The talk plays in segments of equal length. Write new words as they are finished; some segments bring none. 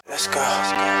Let's go.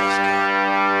 Let's go. Let's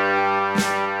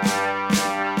go.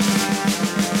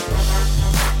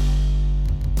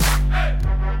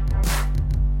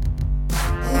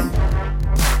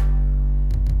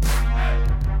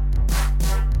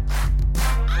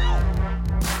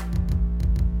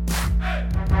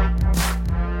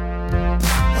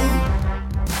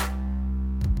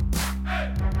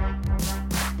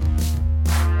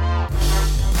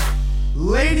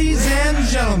 Ladies and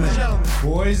gentlemen,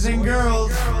 boys and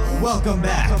girls, welcome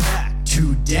back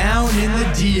to Down in the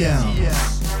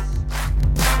DMs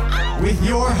with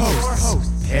your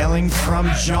hosts, hailing from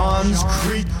Johns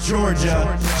Creek,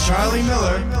 Georgia, Charlie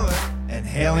Miller, and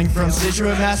hailing from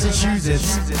Situate,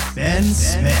 Massachusetts, Ben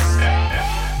Smith.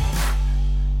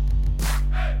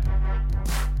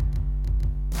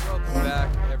 Welcome back,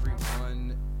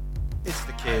 everyone. It's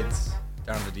the kids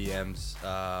down in the DMs.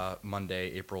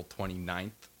 Monday, April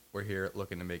 29th. We're here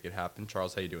looking to make it happen.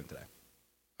 Charles, how you doing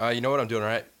today? You know what? I'm doing all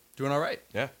right. Doing all right.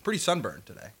 Yeah. Pretty sunburned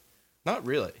today. Not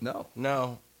really.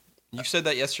 No. You said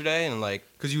that yesterday, and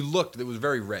Because you looked, it was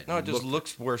very red. no, You it just looked-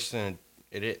 looks worse than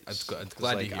it is. That's good. I'm 'Cause,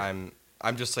 glad to hear.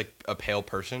 I'm just like a pale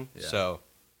person, Yeah. so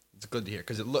It's good to hear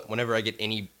because it looked. whenever I get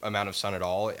any amount of sun at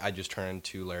all, I just turn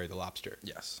into Larry the Lobster.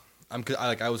 Yes. I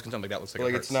was concerned that looks like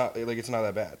Like it it's hurts. not it's not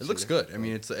that bad. It looks good. I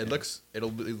mean, it'll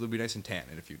be nice and tan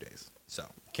in a few days. So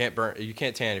Can't burn. You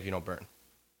can't tan if you don't burn.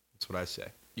 That's what I say.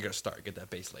 you gotta get that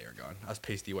base layer going. Us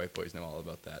pasty white boys know all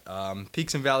about that.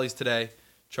 Peaks and valleys today.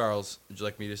 Charles, would you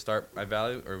like me to start my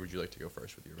valley, or would you like to go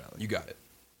first with your valley? You got it.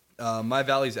 My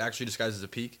valley is actually disguised as a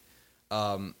peak.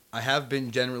 I have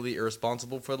been generally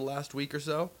irresponsible for the last week or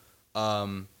so,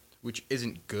 which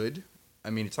isn't good. I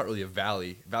mean, it's not really a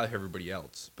valley for everybody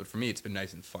else, but for me, it's been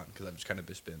nice and fun because I've just kind of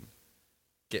been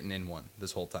getting in one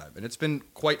this whole time, and it's been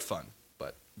quite fun.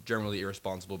 But generally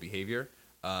irresponsible behavior,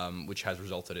 which has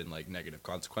resulted in like negative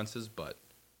consequences. But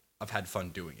I've had fun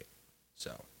doing it,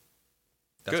 so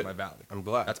that's Good. my valley. I'm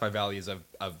glad. That's my valley is of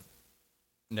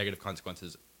negative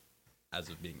consequences as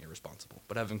of being irresponsible,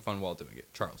 but having fun while doing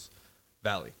it. Charles,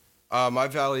 valley. My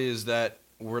valley is that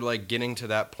we're like getting to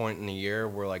that point in the year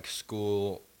where like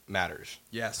school matters.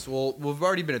 Yes, well, we've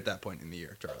already been at that point in the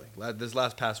year, Charlie. This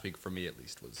past week, for me at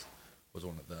least, was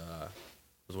one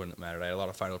that mattered. I had a lot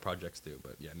of final projects due,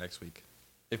 but yeah, next week.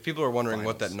 If people are wondering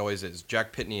what that Finals. noise is,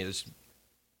 Jack Pitney is.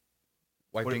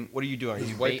 Wiping. What are you doing? Are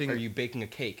He's you, wiping- are you baking a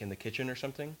cake in the kitchen or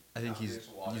something? I think he's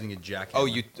using a jackhammer.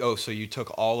 So you took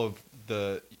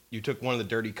you took one of the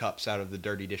dirty cups out of the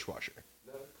dirty dishwasher.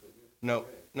 No,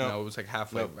 No, it was like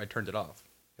halfway. Nope. I turned it off.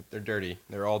 they're dirty.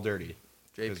 They're all dirty.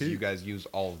 Because JP. you guys use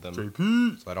all of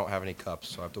them. So I don't have any cups,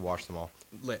 so I have to wash them all.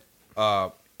 Lit.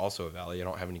 Also a valley, I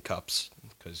don't have any cups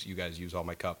because you guys use all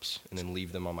my cups and then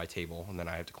leave them on my table, and then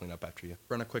I have to clean up after you.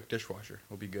 Run a quick dishwasher.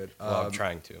 We'll be good. Well, I'm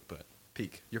trying to, but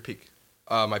Peak. Your peak.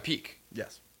 my peak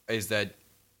Yes. is that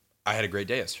I had a great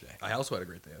day yesterday. I also had a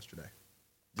great day yesterday.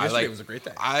 I Yesterday like- was a great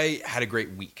day. I had a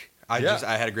great week. I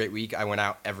had a great week. I went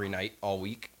out every night all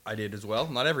week. I did as well.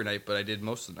 Not every night, but I did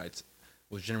most of the nights.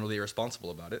 Was generally irresponsible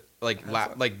about it. Like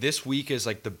Had fun. this week is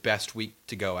like the best week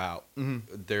to go out.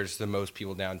 Mm-hmm. There's the most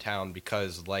people downtown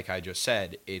because, like I just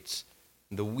said, it's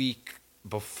the week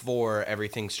before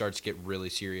everything starts to get really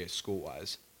serious school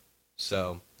wise.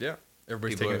 So Yeah.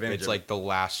 Everybody's people taking are- advantage it's of like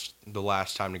the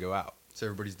last time to go out. it. So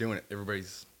everybody's doing it.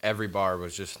 Everybody's Every bar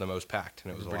was just the most packed,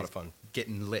 and it was a lot of fun.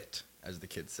 getting lit, as the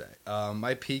kids say.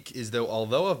 My peak is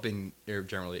although I've been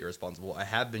generally irresponsible, I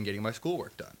have been getting my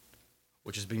schoolwork done,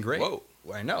 which has been great. Whoa.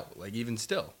 I know. Like even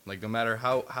still, like no matter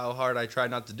how hard I try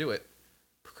not to do it,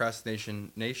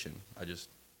 procrastination nation, I just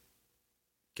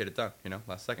get it done.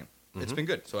 Last second. It's been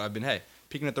good. So I've been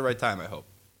peaking at the right time. I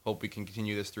hope we can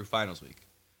continue this through finals week.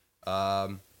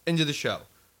 Into the show.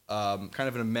 Kind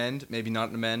of an amend, maybe not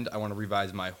an amend. I want to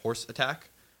revise my horse attack.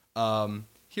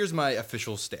 Here's my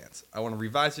official stance. I want to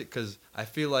revise it because I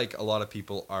feel like a lot of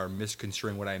people are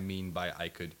misconstruing what I mean by I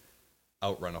could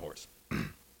outrun a horse.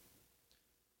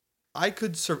 I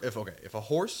could if a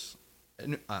horse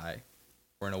and I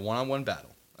were in a one-on-one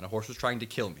battle and a horse was trying to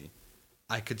kill me,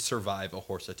 I could survive a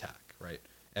horse attack, right?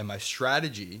 And my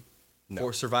strategy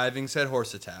for surviving said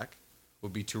horse attack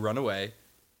would be to run away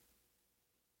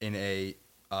in a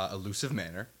elusive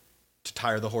manner to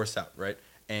tire the horse out, right?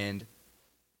 And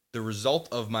the result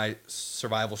of my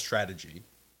survival strategy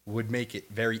would make it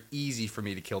very easy for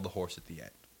me to kill the horse at the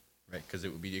end, right? Because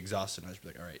it would be exhausted, and I'd just be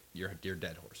like, all right, you're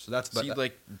dead horse. So that's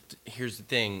Here's the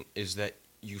thing: is that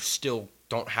you still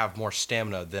don't have more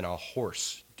stamina than a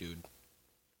horse, dude.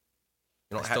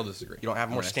 I still disagree. You don't have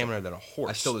I more mean, stamina than a horse.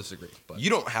 I still disagree. But You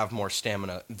don't have more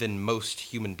stamina than most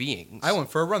human beings. I went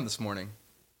for a run this morning,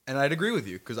 and I'd agree with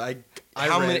you because I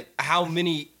how ran- many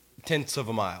tenths of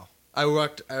a mile. I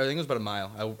walked. I think it was about a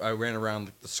mile. I ran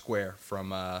around the square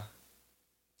from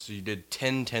So you did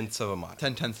 10 tenths of a mile.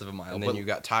 10/10 of a mile. And then you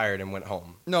got tired and went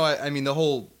home. No, I mean the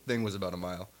whole thing was about a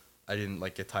mile. I didn't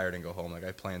like get tired and go home. Like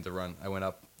I planned to run. I went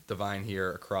up Divine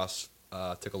here across.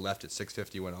 Took a left at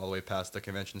 650. Went all the way past the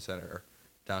convention center,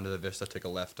 down to the Vista. Took a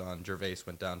left on Gervais.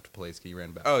 Went down to Pulaski.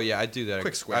 Ran back. Oh, yeah, I do that.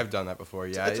 Quick square. I've done that before,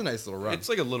 yeah. It's a nice little run. It's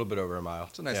like a little bit over a mile.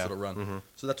 It's a nice Yeah. little run. Mm-hmm.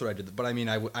 So that's what I did. But I mean,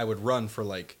 I would run for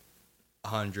like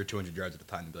 100, 200 yards at a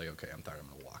time and be like, okay, I'm tired. I'm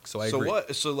gonna walk. So I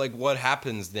agree. What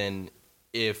happens then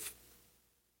if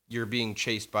you're being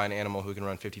chased by an animal who can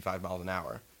run 55 miles an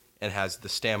hour and has the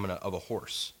stamina of a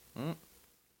horse?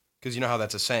 Because you know how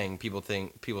that's a saying. People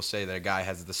say that a guy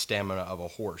has the stamina of a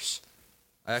horse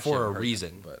I actually for a haven't heard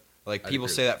reason. that, but Like I'd people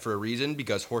agree say with that for a reason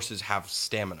because horses have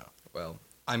stamina. well,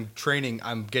 I'm training.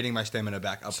 I'm getting my stamina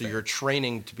back up. So there. you're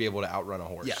training to be able to outrun a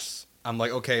horse. Yes. I'm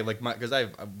like, okay, like because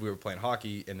we were playing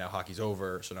hockey and now hockey's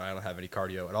over, so now I don't have any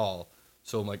cardio at all.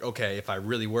 So I'm like, okay, if I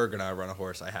really were gonna run a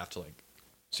horse, I have to like.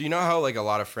 So you know how like a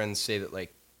lot of friends say that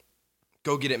like,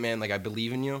 go get it, man. Like I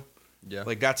believe in you. Yeah.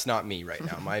 Like that's not me right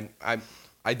now.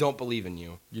 I don't believe in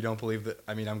you. You don't believe that?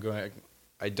 I mean, I'm going.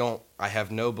 I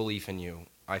have no belief in you.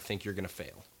 I think you're gonna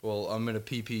fail. Well, I'm gonna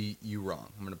PP you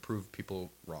wrong. I'm gonna prove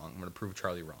people wrong. I'm gonna prove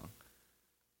Charlie wrong.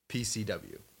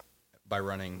 PCW by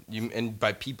running. And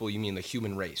by people you mean the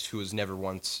human race, who has never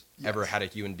once ever had a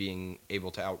human being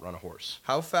able to outrun a horse.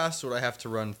 How fast would I have to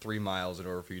run 3 miles in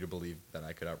order for you to believe that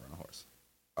I could outrun a horse?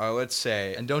 Let's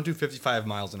say. And don't do 55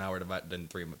 miles an hour then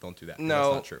 3. Don't do that. No,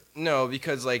 That's not true. No,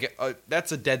 because like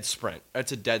that's a dead sprint.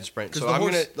 That's a dead sprint. So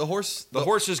the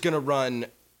horse is gonna run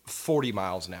 40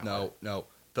 miles an hour. No.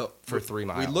 For 3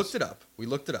 miles. We looked it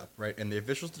up, right? And the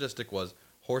official statistic was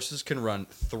horses can run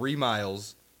 3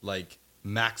 miles, like,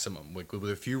 maximum, like, with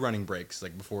a few running breaks,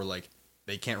 like, before, like,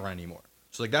 they can't run anymore.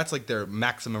 So, like, that's, like, their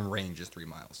maximum range is 3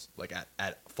 miles, like,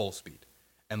 at full speed.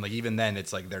 And, like, even then,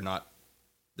 it's, like, they're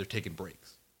taking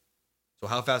breaks. So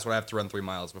how fast would I have to run 3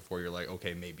 miles before you're like,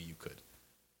 okay, maybe you could?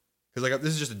 Because, like,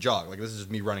 this is just a jog. Like, this is just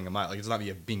me running a mile. Like, it's not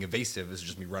me being evasive. This is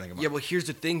just me running a mile. Yeah, well, here's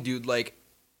the thing, dude. Like,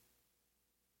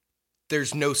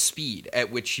 there's no speed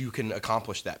at which you can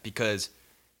accomplish that because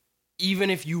even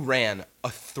if you ran a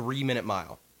 3-minute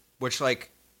mile, which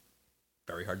like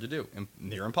very hard to do,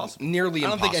 near impossible. Nearly impossible. I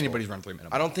don't think anybody's run 3 minute.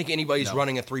 I don't think anybody's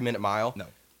running a 3-minute mile. No.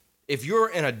 If you're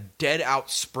in a dead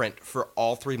out sprint for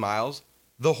all 3 miles,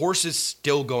 the horse is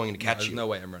still going to catch you. No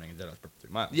way I'm running a dead out sprint for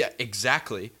 3 miles. Yeah,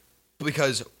 exactly.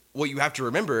 Because what you have to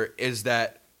remember is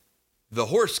that the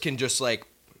horse can just like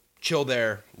chill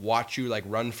there, watch you like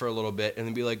run for a little bit, and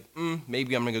then be like,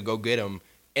 maybe I'm gonna go get him,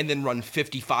 and then run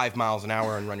 55 miles an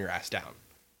hour and run your ass down.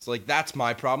 So like that's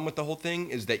my problem with the whole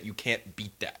thing is that you can't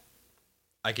beat that.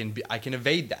 I can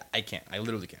evade that. I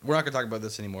literally can't. We're not gonna talk about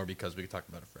this anymore because we could talk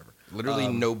about it forever. Literally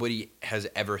nobody has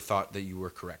ever thought that you were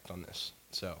correct on this.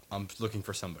 So I'm looking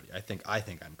for somebody. I think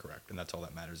I'm correct, and that's all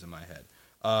that matters in my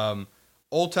head.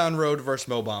 Old Town Road versus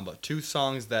Mo Bamba, 2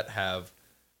 songs that have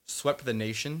swept the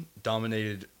nation,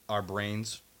 dominated our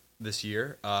brains this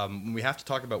year. We have to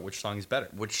talk about which song is better.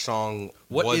 Which song?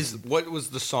 What was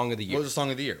the song of the year? What was the song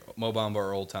of the year? Mo Bamba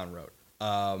or Old Town Road?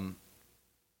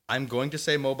 I'm going to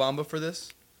say Mo Bamba for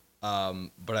this,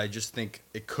 but I just think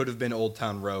it could have been Old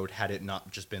Town Road had it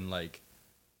not just been like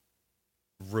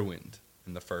ruined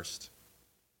in the first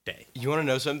day. You want to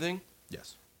know something?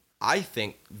 Yes. I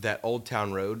think that Old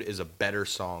Town Road is a better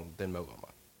song than Mo Bamba.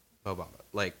 Mo Bamba,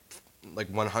 like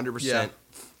 100%. Yeah.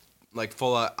 Like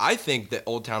full of, I think that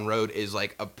Old Town Road is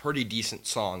like a pretty decent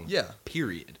song. Yeah.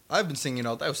 Period. I've been singing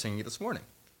I was singing it this morning.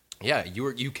 Yeah,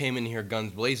 you came in here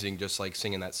guns blazing, just like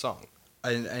singing that song.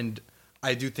 And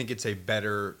I do think it's a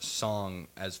better song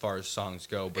as far as songs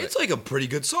go. But It's like a pretty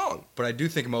good song. But I do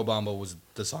think Mo Bamba was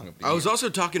the song of the year. I was also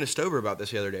talking to Stover about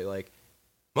this the other day. Like,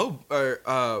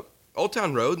 Old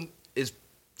Town Road is,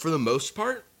 for the most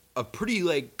part, a pretty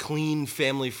like clean,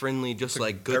 family friendly, just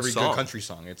like good very song. good country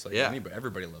song. It's like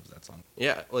everybody loves that song.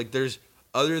 Yeah, like there's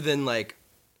other than like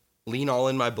Lean All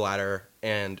in My Bladder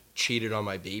and Cheated on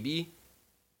My Baby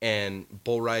and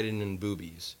Bull Riding and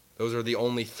Boobies. Those are the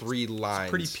only 3 lines. It's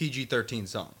a pretty PG-13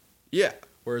 song. Yeah.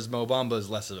 Whereas Mo Bamba is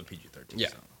less of a PG-13 Yeah.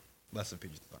 song. Less of a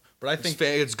PG-13 song. But I think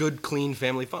It's good, clean,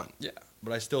 family fun. yeah,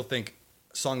 but I still think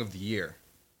song of the year,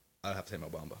 I'd have to say Mo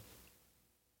Bamba.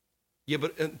 Yeah,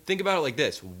 but think about it like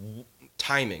this: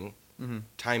 timing.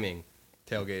 Timing.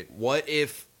 Tailgate. What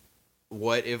if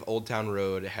Old Town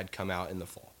Road had come out in the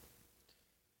fall?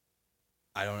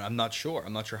 I'm not sure.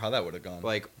 I'm not sure how that would have gone.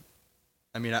 Like,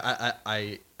 I mean,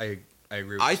 I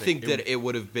agree with I you. think that it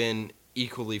would have been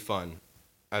equally fun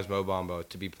as Mo Bamba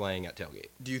to be playing at tailgate.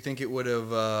 Do you think it would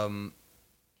have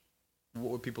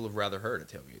what would people have rather heard at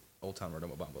tailgate? Old Town Road or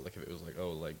Mo Bamba? Like if it was like,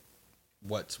 oh, like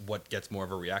what gets more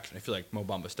of a reaction? I feel like Mo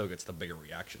Bamba still gets the bigger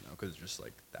reaction though, because it's just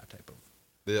like that type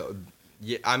of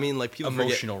Yeah, I mean, like people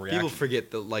Emotional forget, reaction. People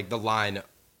forget the line,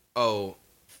 "Oh,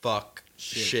 fuck,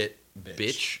 Shit, shit, bitch."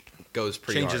 bitch," goes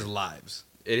pretty changes hard. lives.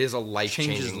 It is a life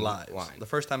Changes changing lives. line. The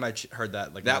first time I heard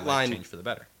that, like That my life line- changed for the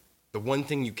better. The one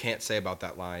thing you can't say about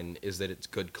that line is that it's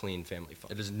good, clean family fun.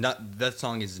 It is not. That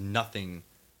song is nothing.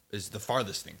 Is the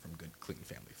farthest thing from good, clean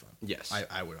family fun. Yes.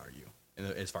 I would argue,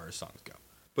 as far as songs go.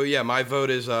 But yeah, my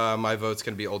vote's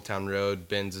gonna be Old Town Road.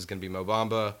 Ben's is gonna be Mo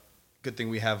Bamba. Good thing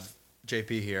we have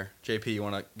JP here. JP, you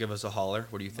want to give us a holler?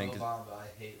 What do you think? I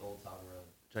hate Old Town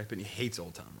Road. JP hates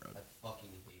Old Town Road. I fucking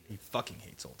hate He it. fucking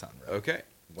hates Old Town Road. Okay.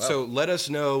 Well. So let us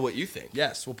know what you think.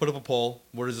 Yes, we'll put up a poll.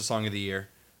 What is the song of the year?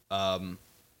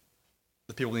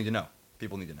 The people need to know.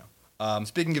 People need to know.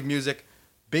 Speaking of music,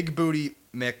 Big Booty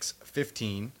Mix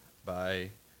 15 by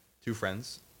two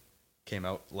friends came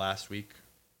out last week,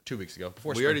 2 weeks ago.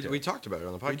 Before We talked about it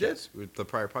on the podcast. did? With the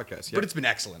prior podcast. Yeah. But it's been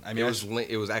excellent. I mean,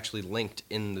 it was actually linked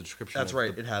in the description. that's of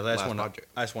right. the It has. last podcast.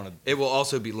 I just want to. It will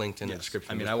also be linked in the Yes.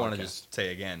 description. I mean, of I this want to podcast. just say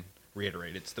again,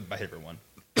 reiterate. It's my favorite one.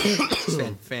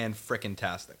 fan frickin'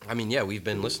 tastic. I mean, yeah, we've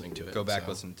been listening to it. Go back, so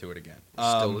listen to it again.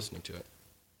 Still listening to it.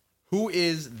 Who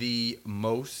is the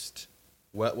most?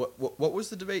 What was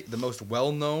the debate? The most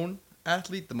well-known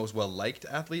athlete, the most well-liked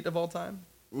athlete of all time?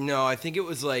 No, I think it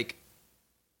was like.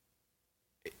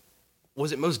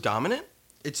 Was it most dominant?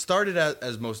 It started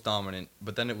as most dominant,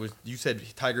 but then it was. You said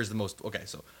Tiger's the most. Okay,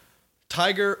 so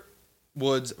Tiger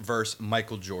Woods versus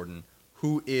Michael Jordan.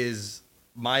 Who is?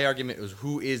 My argument was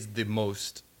who is the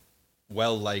most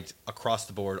well-liked across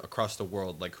the board, across the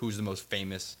world? Like who's the most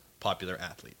famous, popular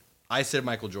athlete? I said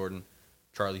Michael Jordan.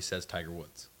 Charlie says Tiger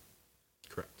Woods.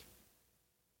 Correct.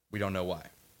 We don't know why.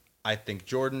 I think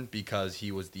Jordan because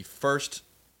he was the first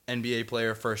NBA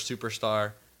player, first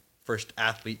superstar, first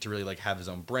athlete to really like have his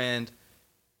own brand.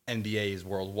 NBA is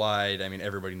worldwide. I mean,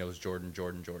 everybody knows Jordan.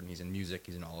 He's in music.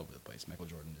 He's in all over the place. Michael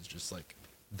Jordan is just like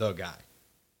the guy.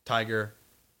 Tiger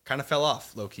kind of fell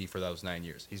off low key for those 9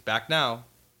 years. He's back now.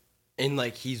 And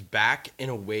like he's back in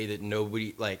a way that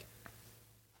nobody like.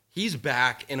 He's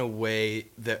back in a way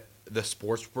that the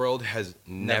sports world has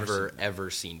never ever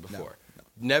seen before. No.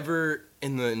 Never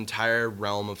in the entire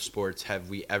realm of sports have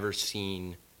we ever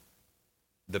seen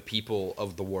the people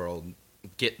of the world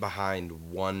get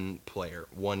behind one player,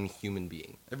 one human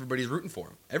being. Everybody's rooting for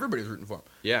him.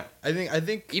 Yeah. I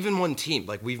think Even one team.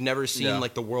 Like we've never seen Yeah.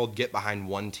 like the world get behind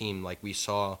one team like we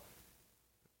saw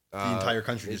the entire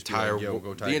country just be like, yo,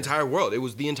 go Tiger. the entire world. It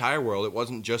was the entire world. It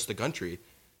wasn't just the country. It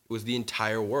was the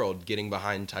entire world getting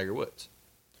behind Tiger Woods.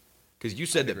 Because you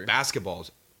said that agree.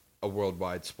 basketball's a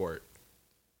worldwide sport.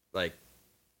 Like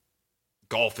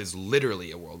golf is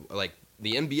literally a world. Like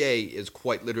the NBA is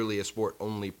quite literally a sport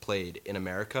only played in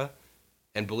America,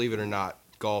 and believe it or not,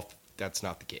 golf that's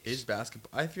not the case. Is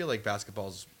basketball? I feel like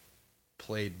basketball's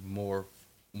played more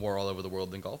all over the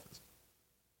world than golf is.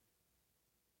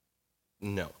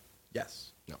 No.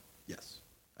 Yes. No. Yes.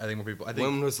 I think more people. I think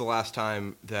When was the last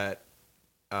time that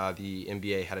the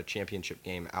NBA had a championship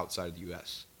game outside of the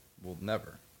U.S.? well,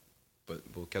 never.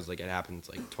 But because like it happens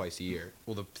like twice a year.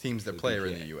 Well, the teams that The play are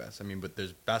in BPA. the U.S. I mean, but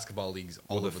there's basketball leagues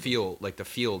all Well, over the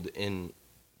field in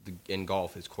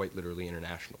golf is quite literally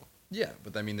international. Yeah,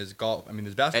 but I mean, there's golf. I mean,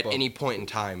 there's At basketball. any point in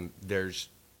time, there's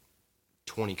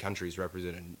 20 countries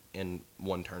represented in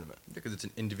one tournament. because it's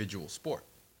an individual sport.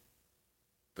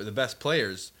 But the best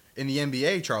players in the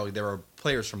NBA, Charlie, there are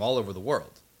players from all over the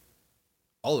world.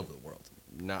 All over the world.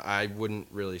 No, I wouldn't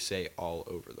really say all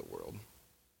over the world.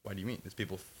 Why do you mean? There's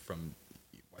people from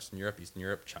Western Europe, Eastern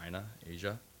Europe, China,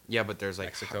 Asia. Yeah, but there's like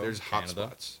Mexico, there's hot Canada.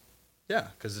 spots. Yeah,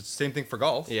 because it's the same thing for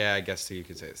golf. Yeah, I guess you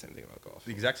could say the same thing about golf.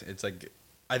 The exact same. It's like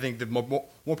I think that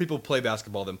more people play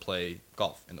basketball than play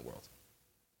golf in the world.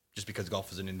 Just because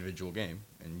golf is an individual game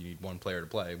and you need one player to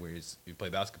play, whereas you play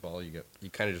basketball, you get You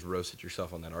kind of just roasted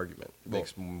yourself on that argument. It Well-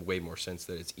 makes way more sense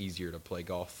that it's easier to play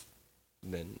golf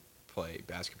than play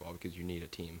basketball because you need a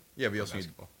team. Yeah, we for also need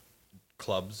basketball.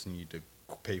 clubs and you need to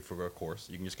pay for a course.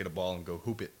 You can just get a ball and go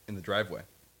hoop it in the driveway.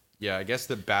 Yeah, I guess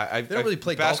They don't really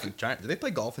play golf in China. Do they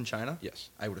play golf in China? Yes.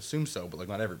 I would assume so, but like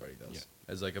not everybody does.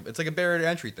 Yeah. It's like a barrier to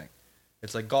entry thing.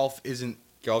 It's like golf isn't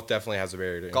Golf definitely has a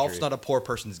barrier to golf's entry. not a poor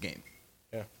person's game.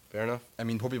 Yeah, fair enough. I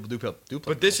mean, poor people do play.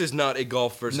 But this is not a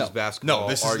golf versus basketball No,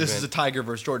 this argument. is a Tiger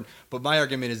versus Jordan. But my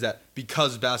argument is that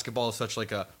because basketball is such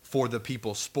like a for the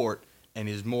people sport and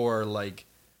is more like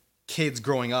kids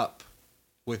growing up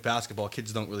with basketball,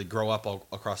 kids don't really grow up all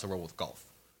across the world with golf.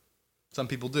 Some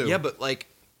people do. Yeah, but like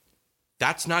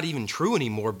that's not even true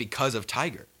anymore because of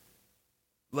Tiger.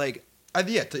 Like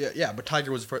Yeah, but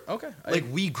Tiger was first. Okay. Like,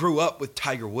 we grew up with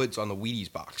Tiger Woods on the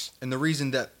Wheaties box. And the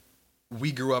reason that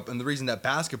we grew up and the reason that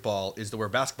basketball is where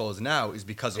basketball is now is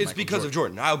because of It's because of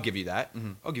Jordan. I'll give you that.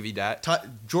 I'll give you that.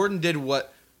 Jordan did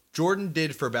what Jordan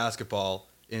did for basketball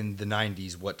in the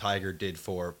 90s, what Tiger did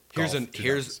for golf.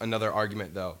 Here's another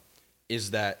argument, though,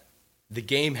 is that the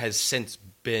game has since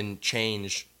been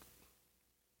changed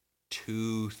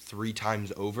 2-3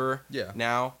 times over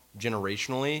now,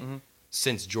 generationally,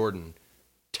 since Jordan.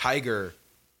 Tiger,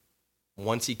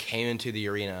 once he came into the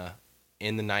arena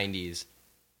in the 90s,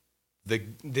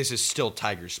 this is still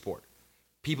Tiger's sport.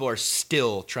 People are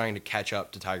still trying to catch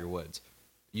up to Tiger Woods.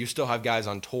 You still have guys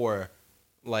on tour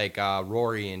like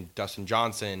Rory and Dustin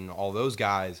Johnson, all those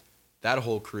guys, that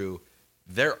whole crew,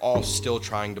 they're all still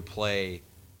trying to play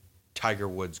Tiger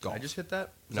Woods golf. I just hit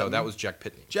that? No, that was Jack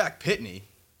Pitney. Jack Pitney?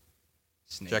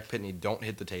 Snake. Jack Pitney, don't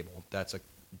hit the table. That's a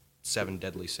 7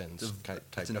 deadly sins type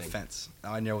It's an thing. offense.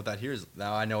 Now I know what that here's.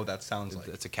 Now I know what that sounds like.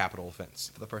 It's a capital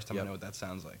offense. For the first time, Yep. I know what that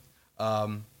sounds like.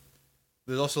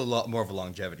 There's also a lot more of a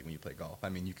longevity when you play golf. I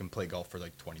mean, you can play golf for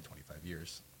like 20, 25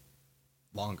 years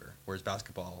longer, whereas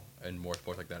basketball and more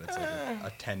sports like that, it's like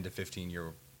a 10 to 15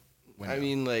 year window. I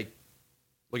mean, like,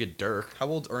 look at Dirk. How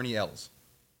old's Ernie Els?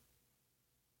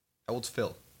 How old's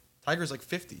Phil? Tiger's like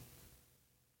 50.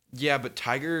 Yeah, but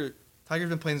Tiger's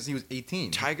been playing since he was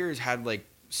 18. Tiger's had like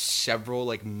several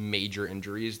like major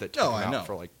injuries that took Oh, him I know. out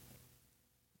for like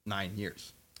 9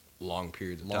 years. long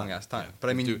periods of Long time. ass time. But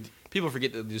I mean, dude, people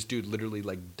forget that this dude literally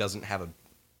like doesn't have a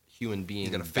human being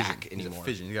he's got a back fission. anymore.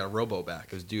 He's got a robo back.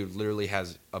 This dude literally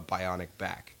has a bionic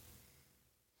back.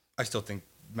 I still think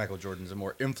Michael Jordan's a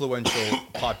more influential,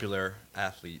 popular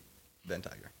athlete than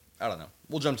Tiger. I don't know.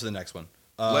 We'll jump to the next one.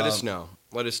 Let us know.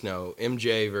 Let us know.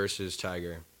 MJ versus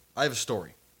Tiger. I have a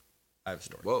story.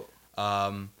 Whoa.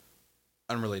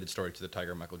 Unrelated story to the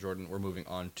Tiger and Michael Jordan. We're moving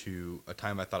on to a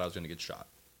time I thought I was going to get shot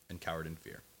and cowered in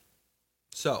fear.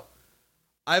 So,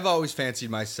 I've always fancied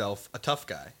myself a tough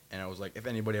guy. And I was like, if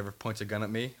anybody ever points a gun at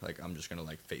me, like, I'm just going to,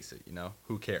 like, face it, you know?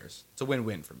 Who cares? It's a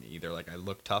win-win for me. Either, like, I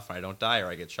look tough and I don't die, or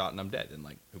I get shot and I'm dead. And,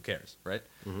 like, who cares, right?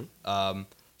 Mm-hmm.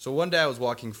 So one day I was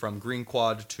walking from Green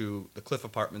Quad to the Cliff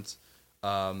Apartments.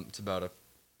 It's about a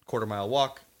quarter-mile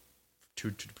walk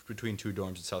between 2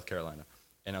 dorms in South Carolina.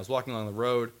 And I was walking along the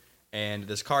road, and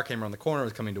this car came around the corner and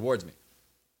was coming towards me.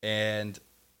 And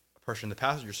a person in the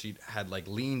passenger seat had, like,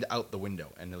 leaned out the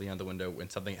window. And he leaned out the window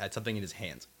and had something in his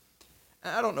hands.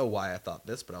 And I don't know why I thought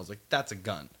this, but I was like, that's a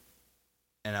gun.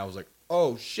 And I was like,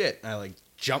 oh, shit. And I, like,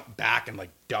 jumped back and, like,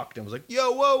 ducked and was like,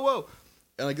 yo, whoa, whoa.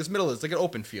 And, like, this middle is like an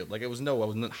open field. Like, I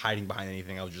wasn't hiding behind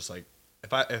anything. I was just like,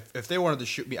 if they wanted to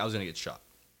shoot me, I was going to get shot.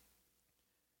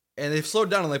 And they slowed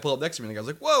down and they pulled up next to me. And the guy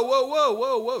was like, whoa, whoa, whoa,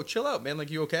 whoa, whoa, chill out, man.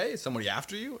 Like, you okay? Is somebody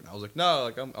after you? And I was like, no,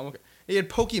 like, I'm okay. He had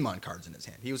Pokemon cards in his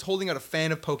hand. He was holding out a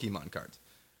fan of Pokemon cards.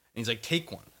 And he's like,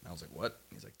 take one. And I was like, what?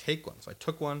 And he's like, take one. So I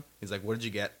took one. He's like, what did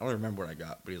you get? I don't remember what I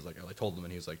got. But he was like, I told him.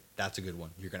 And he was like, that's a good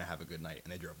one. You're going to have a good night.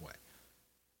 And they drove away.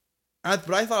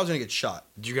 But I thought I was going to get shot.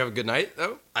 Did you have a good night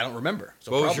though? I don't remember.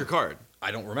 So What was your card?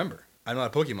 I don't remember. I'm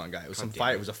not a Pokemon guy. It was some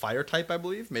fire. It was a fire type, I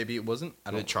believe. Maybe it wasn't. I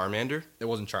Was don't. it Charmander? It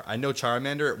wasn't I know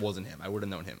Charmander. It wasn't him. I would have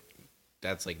known him.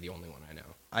 That's like the only one I know.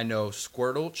 I know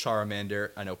Squirtle,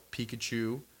 Charmander. I know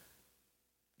Pikachu.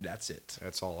 That's it.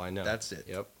 That's all I know. That's it.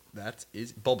 Yep. That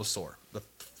is Bulbasaur, the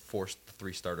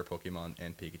 3-starter Pokemon,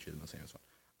 and Pikachu, the most famous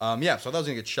one. Yeah, so I thought I was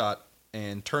gonna get shot,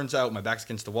 and turns out my back's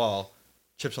against the wall,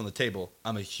 chips on the table.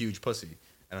 I'm a huge pussy,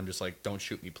 and I'm just like, don't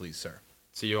shoot me, please, sir.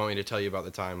 So you want me to tell you about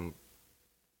the time,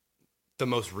 the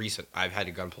most recent, I've had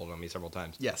a gun pulled on me several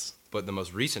times. Yes. But the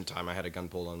most recent time I had a gun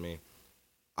pulled on me,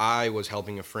 I was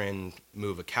helping a friend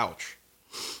move a couch.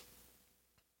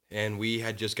 And we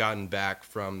had just gotten back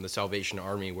from the Salvation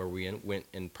Army where we went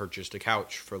and purchased a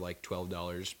couch for like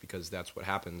 $12 because that's what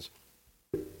happens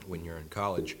when you're in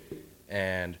college.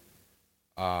 And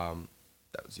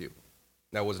That was you.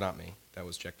 that was not me. That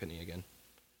was Jack Penny again.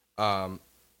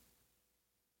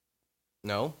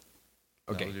 No?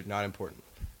 Okay, was your- not important.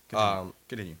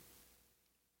 Continue.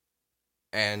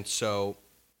 And so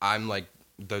I'm like,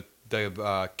 the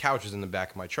couch is in the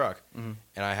back of my truck, Mm-hmm.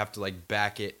 and I have to like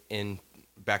back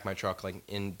my truck like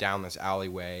in down this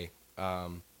alleyway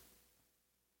to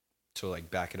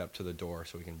like back it up to the door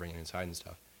so we can bring it inside and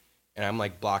stuff. And I'm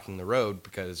like blocking the road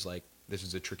because like this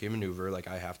is a tricky maneuver. Like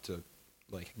I have to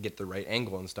like get the right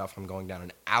angle and stuff. I'm going down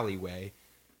an alleyway,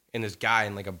 and this guy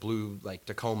in like a blue like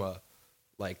Tacoma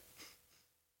like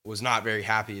was not very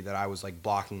happy that I was like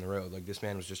blocking the road. Like this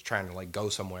man was just trying to like go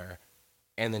somewhere,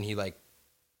 and then he like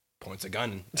points a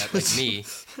gun at like me,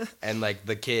 and like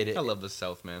the kid. I love the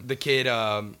South, man. The kid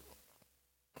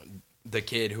the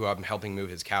kid who I'm helping move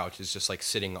his couch is just like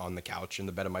sitting on the couch in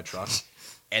the bed of my truck,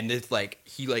 and it's like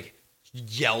he like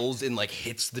yells and like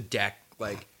hits the deck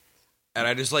like, and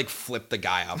I just like flipped the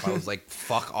guy up. I was like,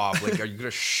 "Fuck off! Like, are you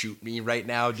gonna shoot me right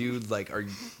now, dude? Like, are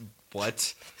you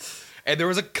what?" And there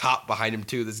was a cop behind him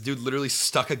too. This dude literally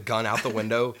stuck a gun out the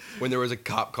window when there was a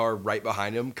cop car right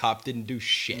behind him. Cop didn't do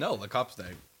shit. No, the cops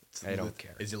there. I don't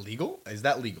care. Is it legal? Is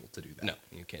that legal to do that? No,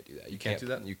 you can't do that. You can't do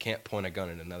that? You can't point a gun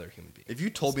at another human being. If you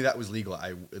told me that was legal,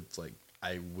 I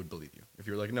would believe you. If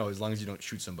you're like, no, as long as you don't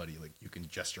shoot somebody, like you can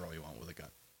gesture all you want with a gun.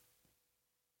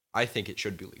 I think it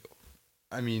should be legal.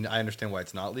 I mean, I understand why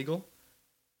it's not legal.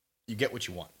 You get what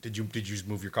you want. Did you just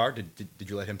move your car? Did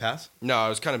you let him pass? No, I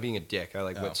was kind of being a dick. I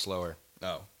went slower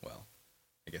Oh, well,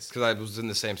 I guess. because I was in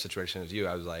the same situation as you.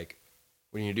 I was like,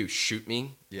 "What are you gonna do? Shoot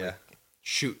me? Yeah. Like,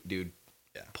 shoot, dude.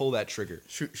 Yeah. Pull that trigger.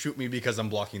 Shoot me because I'm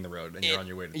blocking the road and you're on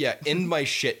your way to. Yeah, in my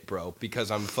shit, bro. Because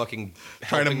I'm fucking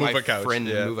Trying to helping move my a couch, friend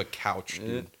yeah. move a couch,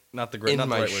 dude. Not the In not the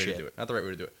my right way to shit. do it. Not the right way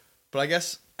to do it. But I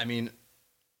guess I mean,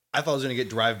 I thought I was gonna get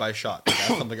drive-by shot.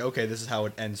 I'm like, okay, this is how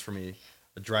it ends for me.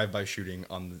 A drive-by shooting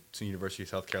on the University of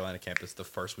South Carolina campus the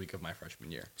first week of my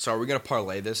freshman year. So are we gonna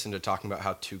parlay this into talking about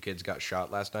how 2 kids got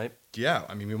shot last night? Yeah,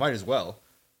 I mean, we might as well.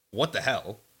 What the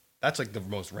hell? That's like the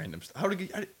most random stuff.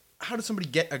 How did somebody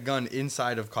get a gun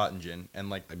inside of Cotton Gin and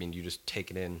like? I mean, you just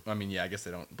take it in. I mean, yeah, I guess they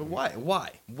don't. But why?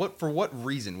 Why? For what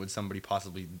reason would somebody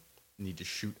possibly need to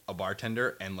shoot a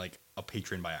bartender and like a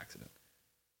patron by accident?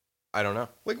 I don't know.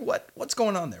 Like what's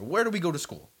going on there? Where do we go to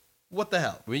school? What the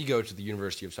hell? We go to the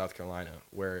University of South Carolina,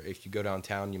 where if you go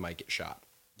downtown, you might get shot.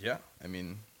 Yeah, I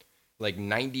mean, Like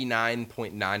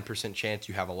 99.9% chance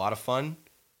you have a lot of fun.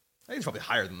 I think it's probably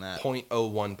higher than that.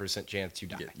 0.01% chance you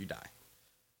die. You die.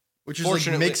 Which is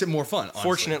like, makes it more fun. Honestly.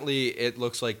 Fortunately, it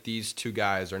looks like these 2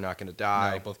 guys are not going to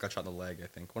die. No, both got shot in the leg. I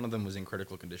think one of them was in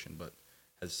critical condition, but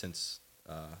has since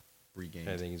regained.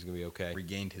 I think he's going to be okay.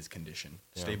 Regained his condition,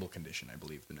 Yeah. stable condition, I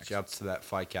believe. The next Shouts to that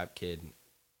Phi Cap kid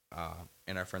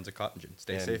and our friends at Cotton Gin.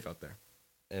 Stay And- safe out there.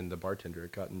 and the bartender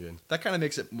at Cotton Gin. That kind of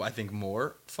makes it, I think,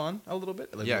 more fun a little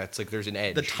bit. Like, Yeah, it's like there's an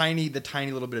edge. the tiny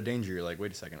little bit of danger. You're like,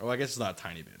 wait a second. Oh, I guess it's not a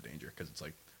tiny bit of danger because it's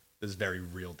like this very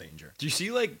real danger. Do you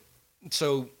see like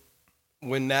so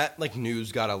when that like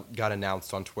news got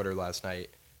announced on Twitter last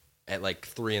night at like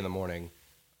 3 a.m,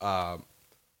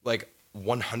 like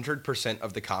 100%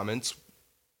 of the comments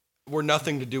were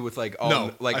nothing to do with like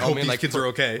No, I hope these kids are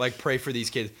okay. Like pray for these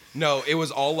kids. No, it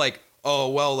was all like, oh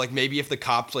well, like maybe if the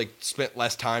cops like spent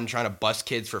less time trying to bust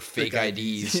kids for fake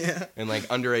IDs Yeah. and like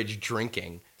underage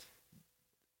drinking.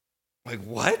 Like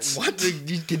what? What? Like,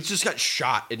 you kids just got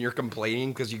shot and you're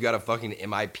complaining because you got a fucking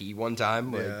MIP one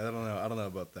time. Like, Yeah, I don't know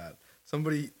about that.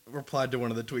 Somebody replied to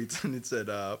one of the tweets and it said,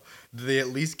 "Do they at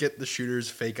least get the shooter's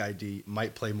fake ID?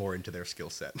 Might play more into their skill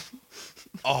set."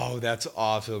 oh, that's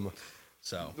awesome.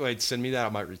 So Wait, send me that. I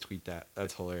might retweet that.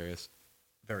 That's hilarious.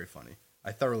 very funny.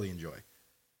 I thoroughly enjoy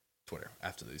Twitter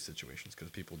after these situations because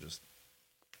people just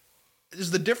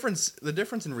the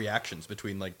difference in reactions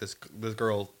between like this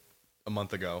girl a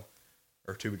month ago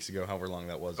or 2 weeks ago, however long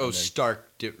that was. Oh, and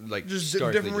then just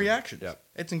starkly different reactions. Yeah.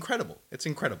 It's incredible. It's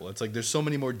like there's so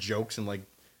many more jokes and like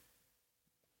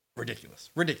ridiculous.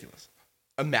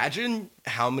 Imagine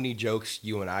how many jokes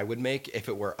you and I would make if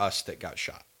it were us that got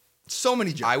shot. So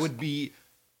many jokes. I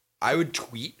would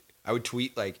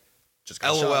tweet like, just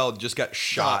got LOL shot. just got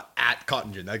shot. at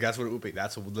Cotton Gin. That's what it would be.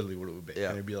 That's literally what it would be. Yeah.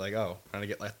 And it'd be like, oh, trying to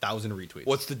get like 1,000 retweets.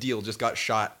 What's the deal? Just got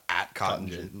shot at Cotton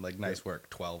Gin. Like, nice work.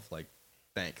 12. Like,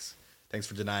 thanks. Thanks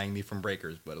for denying me from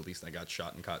Breakers, but at least I got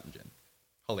shot in Cotton Gin.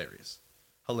 Hilarious.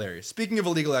 Speaking of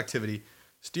illegal activity,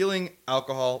 stealing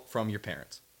alcohol from your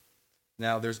parents.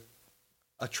 Now, there's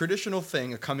a traditional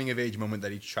thing, a coming of age moment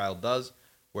that each child does,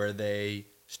 where they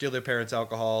steal their parents'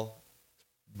 alcohol,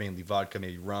 mainly vodka,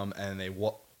 maybe rum, and they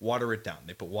water it down.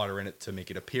 They put water in it to make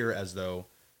it appear as though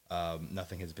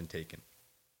nothing has been taken.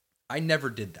 I never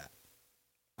did that.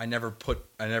 I never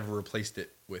replaced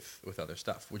it with other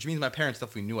stuff, which means my parents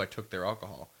definitely knew I took their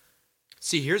alcohol.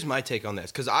 See, here's my take on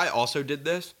this because I also did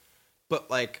this,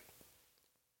 but like,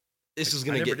 this is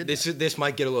gonna get this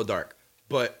might get a little dark,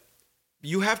 but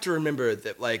you have to remember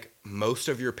that like most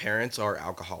of your parents are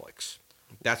alcoholics.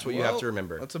 That's what you have to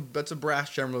remember. That's a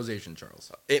brash generalization,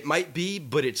 Charles. It might be,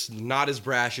 but it's not as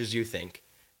brash as you think.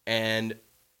 And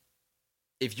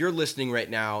if you're listening right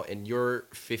now and you're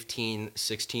 15,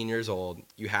 16 years old,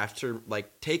 you have to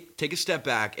like take a step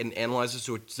back and analyze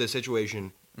the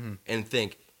situation and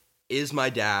think, is my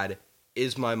dad,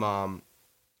 is my mom,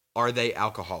 are they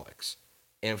alcoholics?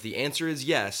 And if the answer is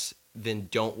yes, then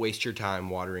don't waste your time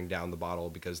watering down the bottle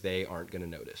because they aren't going to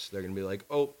notice. They're going to be like,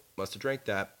 oh, must have drank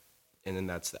that. and then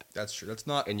that's that. That's true. That's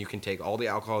not. And you can take all the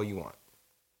alcohol you want.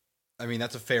 I mean,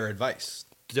 that's a fair advice.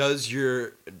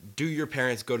 Do your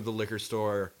parents go to the liquor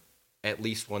store at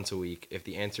least once a week? If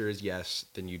the answer is yes,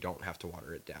 then you don't have to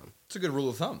water it down. It's a good rule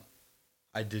of thumb.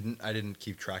 I didn't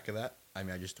keep track of that. I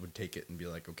mean, I just would take it and be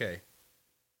like, okay.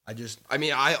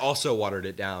 I also watered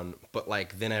it down, but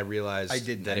like then I realized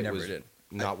that it was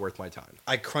not worth my time.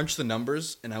 I crunched the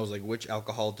numbers and I was like, which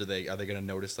alcohol are they going to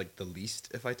notice like the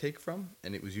least if I take from?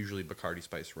 And it was usually Bacardi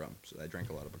Spice rum. So I drank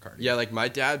a lot of Bacardi. Yeah, like my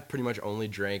dad pretty much only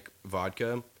drank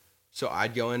vodka. So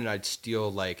I'd go in and I'd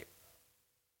steal like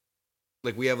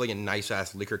we have like a nice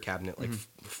ass liquor cabinet like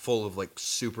full of like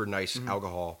super nice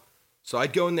alcohol. So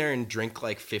I'd go in there and drink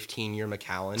like 15-year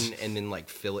Macallan and then like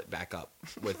fill it back up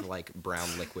with like brown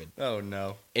liquid. Oh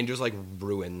no. And just like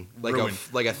ruin a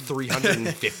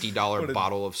 $350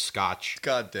 bottle of scotch.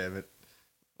 God damn it.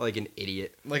 Like an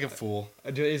idiot. Like a fool.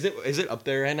 Is it up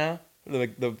there right now?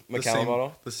 The Macallan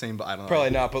bottle? The same, but I don't know.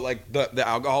 Probably not, but like the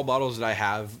alcohol bottles that I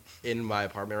have in my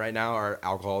apartment right now are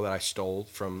alcohol that I stole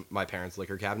from my parents'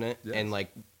 liquor cabinet. Yes. And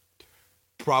like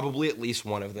probably at least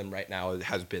one of them right now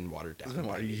has been watered down.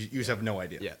 You just have no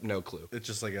idea. Yeah, no clue. It's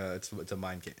just like it's a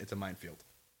minefield.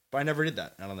 But I never did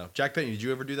that. I don't know. Jack Penny, did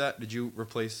you ever do that? Did you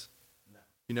replace? No.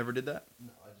 You never did that?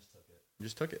 No, I just took it. You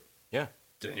just took it. Yeah.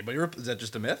 Did anybody? Is that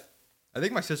just a myth? I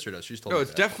think my sister does. She's told me. No,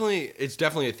 it's definitely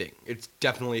a thing. It's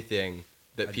definitely a thing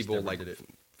that people like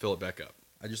fill it back up.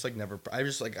 I just like never. I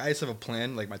just have a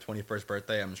plan. Like my 21st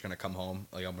birthday, I'm just gonna come home.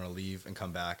 Like I'm gonna leave and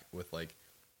come back with like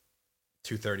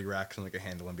 230 racks and like a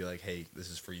handle and be like, hey, this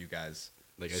is for you guys.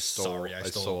 Like I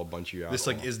stole a bunch of your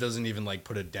alcohol. This doesn't even like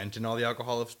put a dent in all the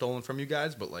alcohol I've stolen from you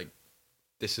guys, but like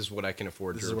this is what I can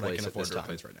afford to replace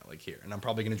right now. Like here, and I'm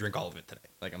probably gonna drink all of it today.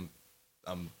 Like I'm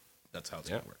that's how it's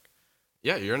gonna work.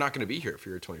 Yeah, you're not gonna be here for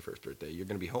your 21st birthday. You're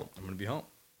gonna be home. I'm gonna be home.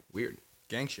 Weird.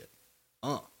 Gang shit.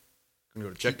 Gonna go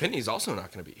to Jack Penny's also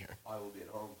not gonna be here. I will be at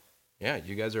home. Yeah,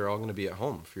 you guys are all gonna be at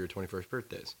home for your 21st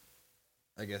birthdays.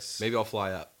 I guess. Maybe I'll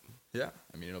fly up. Yeah,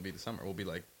 I mean, it'll be the summer. We'll be,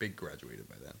 like, big graduated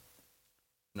by then.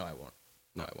 No, I won't.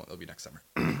 It'll be next summer.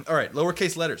 All right,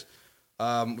 lowercase letters.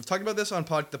 We've talked about this on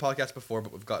the podcast before,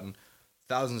 but we've gotten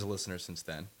thousands of listeners since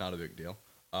then. Not a big deal.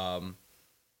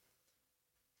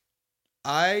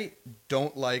 I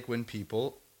don't like when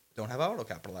people don't have auto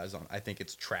capitalized on. I think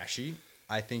it's trashy.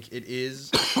 I think it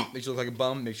is makes you look like a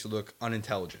bum, makes you look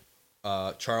unintelligent.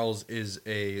 Charles is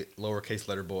a lowercase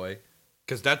letter boy.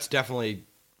 Because that's definitely...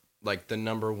 like the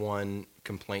number one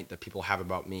complaint that people have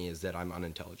about me is that I'm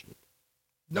unintelligent.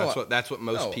 That's what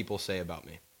most people say about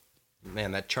me.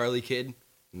 Man, that Charlie kid,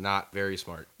 not very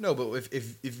smart. No, but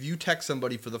if you text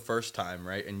somebody for the first time,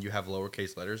 right, and you have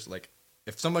lowercase letters, like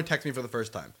if someone texts me for the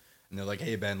first time and they're like,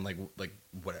 "Hey Ben, like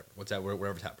whatever, what's that?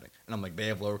 Whatever's happening," and I'm like, they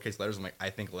have lowercase letters. I'm like, I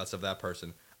think less of that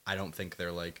person. I don't think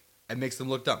they're like. It makes them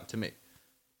look dumb to me.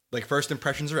 Like first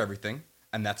impressions are everything,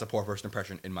 and that's a poor first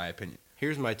impression in my opinion.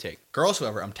 Here's my take. Girls,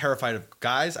 however, I'm terrified of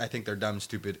guys. I think they're dumb,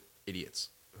 stupid idiots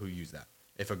who use that.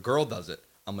 If a girl does it,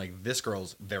 I'm like, this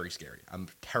girl's very scary. I'm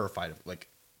terrified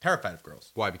of girls.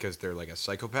 Why? Because they're like a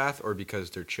psychopath, or because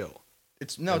they're chill?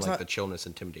 It's not. The chillness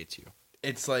intimidates you.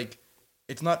 It's like,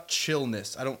 it's not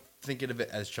chillness. I don't think of it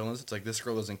as chillness. It's like this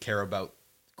girl doesn't care about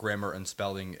grammar and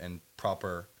spelling and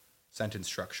proper sentence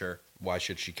structure. Why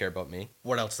should she care about me?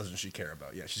 What else doesn't she care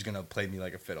about? Yeah, she's gonna play me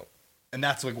like a fiddle. And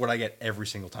that's like what I get every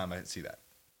single time I see that.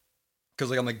 Because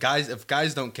like I'm like, guys, if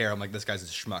guys don't care, I'm like, this guy's a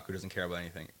schmuck who doesn't care about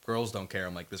anything. If girls don't care,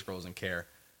 I'm like, this girl doesn't care.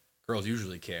 Girls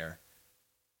usually care.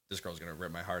 This girl's gonna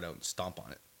rip my heart out and stomp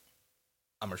on it.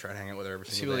 I'm gonna try to hang out with her every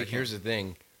single day. Here's the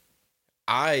thing.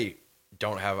 I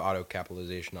don't have auto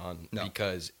capitalization on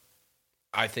because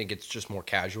I think it's just more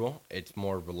casual. It's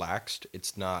more relaxed.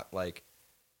 It's not like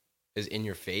as in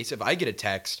your face. If I get a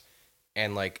text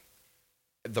and like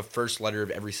the first letter of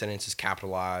every sentence is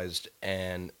capitalized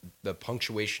and the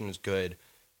punctuation is good,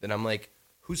 then I'm like,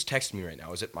 who's texting me right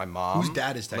now? Is it my mom? Whose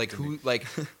dad is texting me?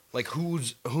 Like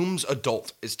whom's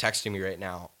adult is texting me right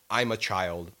now? I'm a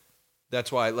child.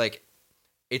 That's why like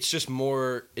it's just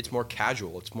more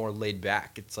casual. It's more laid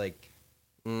back. It's like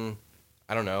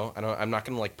I don't know. I'm not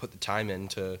going to like put the time in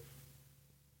to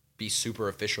be super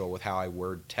official with how I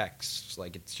word texts.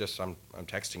 Like it's just I'm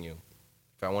texting you.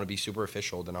 If I want to be super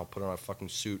official, then I'll put on a fucking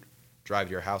suit, drive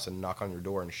to your house, and knock on your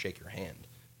door and shake your hand.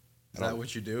 Is that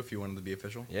what you do if you wanted to be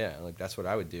official? Yeah, like that's what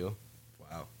I would do.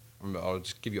 Wow. I'll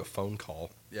just give you a phone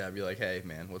call. Yeah, I'd be like, hey,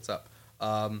 man, what's up?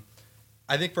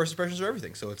 I think first impressions are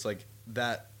everything. So it's like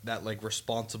that like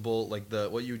responsible, like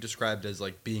what you described as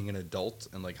like being an adult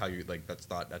and like how you like that's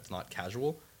not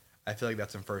casual. I feel like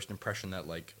that's a first impression that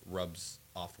like rubs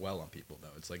off well on people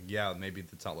though. It's like, yeah, maybe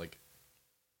it's not like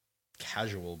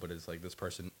casual, but it's like this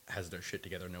person has their shit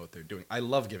together, know what they're doing. I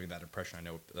love giving that impression. I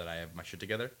know that I have my shit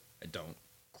together. I don't,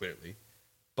 clearly.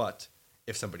 But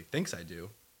if somebody thinks I do,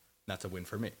 that's a win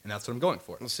for me, and that's what I'm going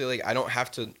for. See, like I don't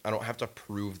have to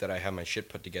prove that I have my shit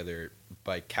put together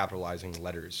by capitalizing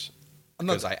letters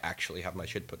because I actually have my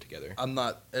shit put together. I'm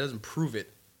not. It doesn't prove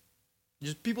it.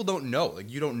 Just people don't know. Like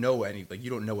you don't know you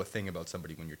don't know a thing about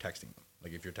somebody when you're texting them.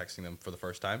 Like if you're texting them for the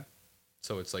first time,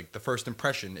 so it's like the first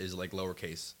impression is like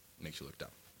lowercase makes you look dumb.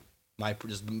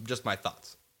 Just my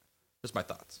thoughts,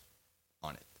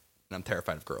 on it. And I'm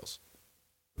terrified of girls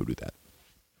who do that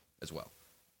as well.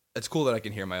 It's cool that I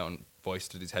can hear my own voice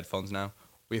through these headphones now.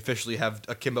 We officially have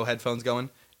akimbo headphones going,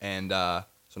 and so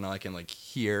now I can like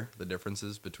hear the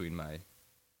differences between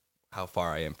how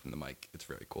far I am from the mic. It's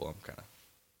really cool. I'm kind of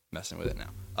messing with it now.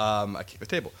 I kick the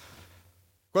table.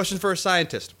 Question for a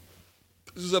scientist.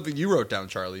 This is something you wrote down,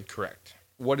 Charlie. Correct.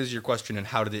 What is your question, and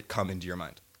how did it come into your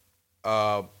mind?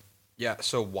 Yeah.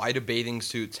 So why do bathing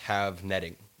suits have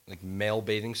netting? Like male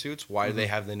bathing suits, why do they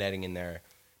have the netting in there?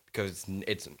 Because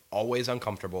it's always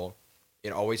uncomfortable.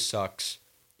 It always sucks.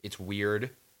 It's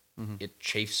weird. It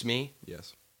chafes me.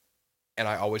 Yes. And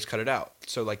I always cut it out.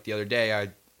 So like the other day, I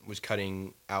was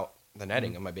cutting out the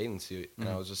netting of my bathing suit, and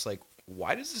I was just like,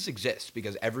 why does this exist?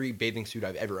 Because every bathing suit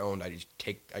I've ever owned,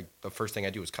 the first thing I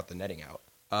do is cut the netting out.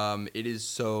 It is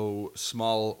so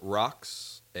small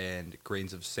rocks and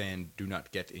grains of sand do not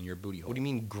get in your booty hole. What do you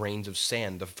mean grains of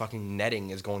sand? The fucking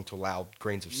netting is going to allow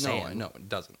grains of sand. No, it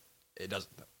doesn't. It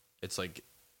doesn't. It's like,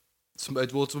 it's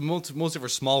mostly for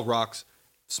small rocks,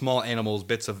 small animals,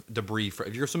 bits of debris.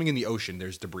 If you're swimming in the ocean,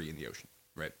 there's debris in the ocean,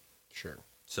 right? Sure.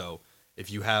 So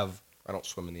if you have, I don't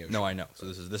swim in the ocean. no, I know. So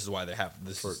this is why they have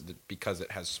this because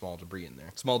it has small debris in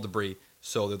there. small debris.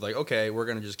 So they're like, okay, we're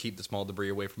gonna just keep the small debris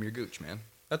away from your gooch, man.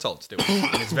 That's all it's doing,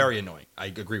 and it's very annoying. I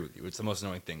agree with you. It's the most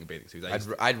annoying thing in bathing suits.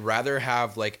 I'd rather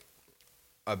have like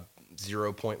a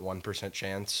 0.1%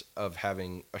 chance of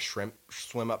having a shrimp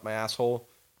swim up my asshole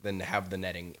than to have the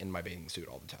netting in my bathing suit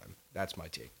all the time. That's my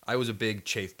take. I was a big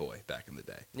chafe boy back in the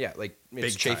day. Yeah, like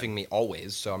it's Big chafing time. me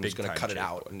always, so I'm just Big gonna time cut it chafe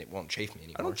out boy. and it won't chafe me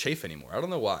anymore. I don't chafe anymore. I don't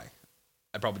know why.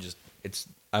 I probably just. It's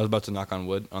I was about to knock on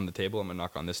wood on the table. I'm gonna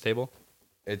knock on this table.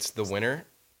 it's the winter,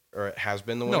 or it has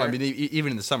been the winter. No, I mean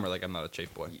even in the summer, like I'm not a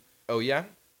chafe boy. Oh yeah,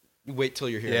 wait till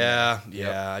you're here. Yeah.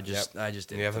 Yep. I just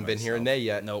did. You it haven't to been here in myself. May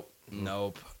yet.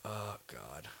 Nope. Oh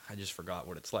god, I just forgot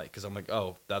what it's like because I'm like,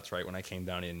 oh, that's right. When I came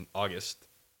down in August,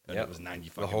 and Yep. it was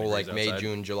 95. The whole like May,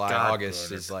 June, July, God, August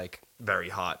brother. is like very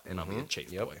hot, and I'm a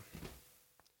chafe Yep. boy.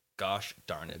 Gosh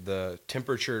darn it. the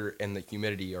temperature and the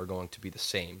humidity are going to be the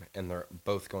same, and they're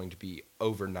both going to be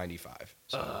over 95.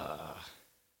 So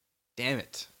Damn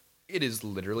it. it is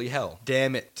literally hell.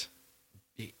 Damn it.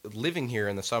 Living here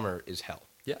in the summer is hell.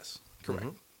 Yes. Correct.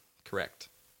 Correct.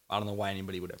 I don't know why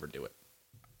anybody would ever do it.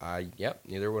 Yep,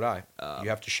 neither would I. You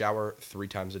have to shower 3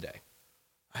 times a day.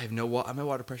 I have no water. My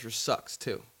water pressure sucks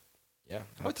too. Yeah.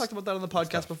 Have I talked about that on the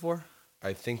podcast tough. before?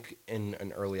 I think in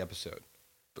an early episode.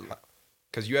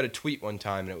 Because you had a tweet one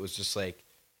time, and it was just like,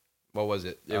 what was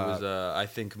it? It was I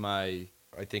think my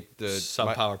I think the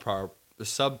subpar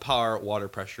water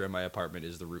pressure in my apartment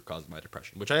is the root cause of my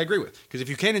depression, which I agree with. Because if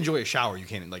you can't enjoy a shower, you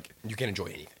can't you can't enjoy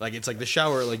anything. like it's like the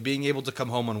shower, like being able to come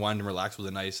home, unwind, and relax with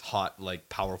a nice, hot, like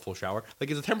powerful shower. Like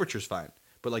the temperature's fine,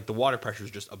 but like the water pressure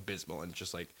is just abysmal, and it's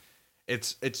just like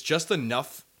it's just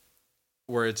enough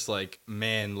where it's like,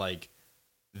 man, like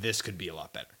this could be a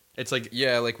lot better. It's like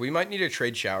Yeah, like we might need to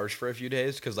trade showers for a few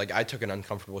days because like I took an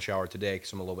uncomfortable shower today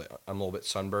because I'm a little bit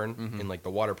sunburned and like the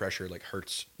water pressure like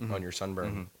hurts on your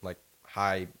sunburn, like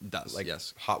high Does, like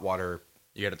yes. hot water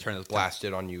you got to turn the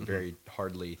blasted on you very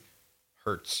hardly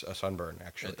hurts a sunburn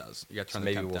actually. It does. You got to So turn the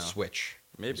maybe temp we'll down. switch.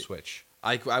 Maybe. We'll switch.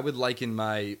 I would liken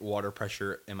my water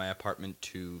pressure in my apartment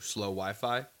to slow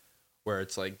Wi-Fi, where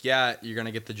it's like, yeah, you're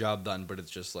gonna get the job done, but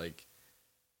it's just like,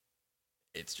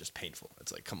 it's just painful.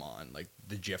 It's like, come on, like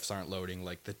the GIFs aren't loading,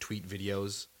 like the tweet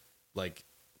videos, like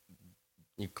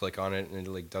You click on it and it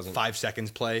like doesn't 5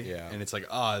 seconds play, Yeah. and it's like,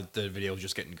 the video is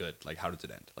just getting good. Like, how does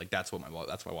it end? Like that's my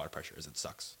water pressure is. It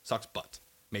sucks, butt,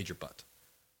 major butt.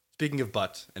 Speaking of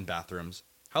butt and bathrooms,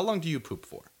 how long do you poop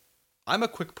for? I'm a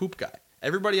quick poop guy.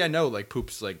 Everybody I know like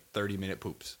poops like 30-minute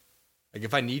poops. Like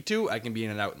if I need to, I can be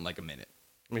in and out in like a minute.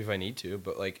 I mean, if I need to,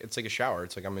 but like it's like a shower.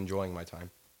 It's like I'm enjoying my time.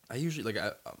 I usually like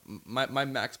my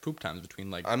max poop time is between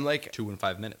like I'm like 2 and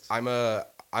 5 minutes. I'm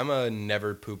a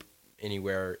never poop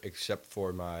anywhere except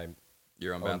for my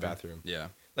Your own bathroom. Yeah.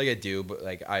 like I do, but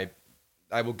like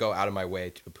I will go out of my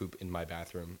way to poop in my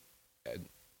bathroom,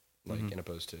 like in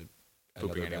opposed to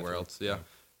Pooping another anywhere bathroom. else. Yeah.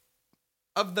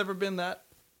 I've never been that.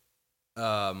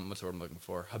 what's the word I'm looking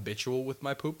for? Habitual with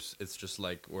my poops. It's just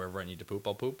like wherever I need to poop,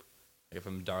 I'll poop. Like if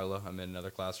I'm in Darla, I'm in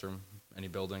another classroom, any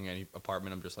building, any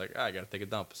apartment, I'm just like, I gotta take a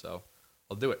dump, so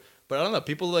I'll do it. But I don't know,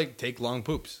 people like take long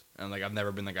poops, and like I've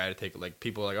never been the guy to take like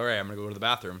people are like, all right, I'm gonna go to the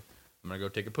bathroom, I'm gonna go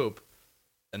take a poop,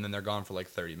 and then they're gone for like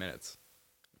 30 minutes.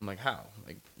 I'm like, how?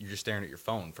 Like you're just staring at your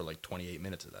phone for like 28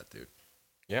 minutes of that, dude.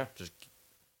 Yeah. Just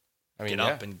I mean, get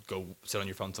up and go sit on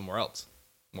your phone somewhere else,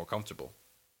 more comfortable.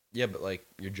 Yeah, but like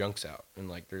your junk's out, and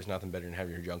like there's nothing better than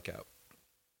having your junk out.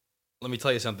 Let me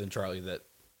tell you something, Charlie, that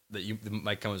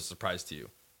might come as a surprise to you.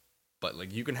 But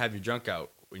like you can have your junk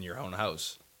out in your own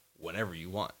house whenever you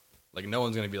want. Like no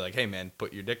one's gonna be like, hey man,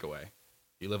 put your dick away.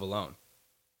 You live alone.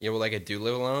 Yeah, well, like I do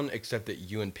live alone, except that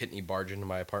you and Pitney barge into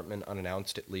my apartment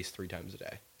unannounced at least 3 times a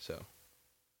day. So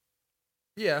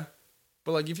Yeah.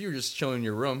 But like if you were just chilling in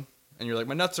your room and you're like,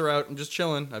 my nuts are out, I'm just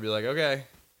chilling, I'd be like, okay,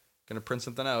 gonna print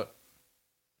something out.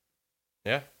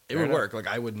 yeah, It would work. Like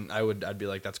I'd be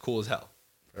like, that's cool as hell.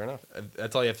 Fair enough.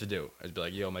 That's all you have to do. I'd be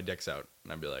like, yo, my dick's out.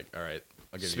 And I'd be like, all right,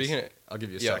 I'll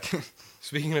give you a sec.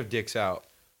 Speaking of dicks out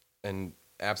and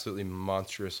absolutely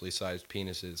monstrously sized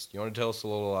penises, you want to tell us a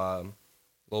little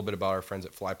bit about our friends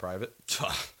at Fly Private?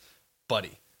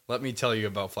 Buddy, let me tell you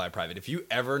about Fly Private. If you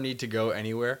ever need to go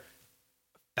anywhere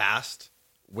fast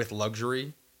with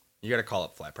luxury, you got to call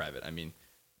up Fly Private. I mean,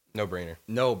 No brainer.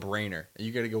 no brainer.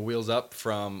 You got to go wheels up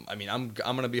from. I mean, I'm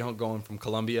gonna be going from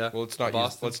Columbia. Well, let's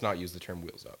not use the term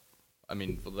wheels up. I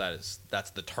mean, that's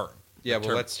the term. Yeah, The well,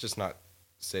 term let's just not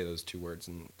say those 2 words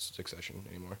in succession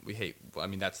anymore. we hate. I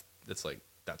mean, that's the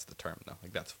term though.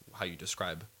 Like that's how you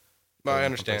describe. Well, I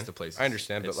going from place understand. to place. I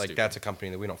understand, but It's like stupid. that's a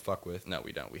company that we don't fuck with. No,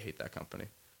 we don't. We hate that company.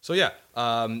 So yeah,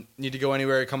 need to go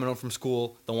anywhere, coming home from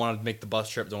school, don't want to make the bus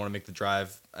trip, don't want to make the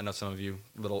drive. I know some of you,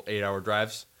 little 8-hour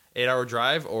drives. 8-hour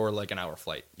drive or like an hour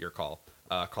flight, your call.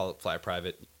 Call it Fly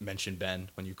Private. Mention Ben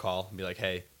when you call. Be like,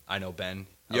 hey, I know Ben.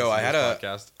 Yo, I had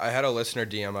podcast. a listener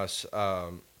DM us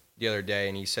the other day,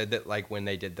 and he said that like when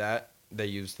they did that, they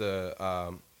used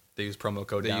the They use promo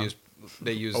code they down.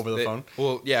 used Over the phone?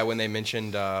 Well, yeah, when they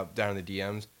mentioned down in the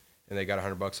DMs, and they got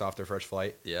 $100 off their first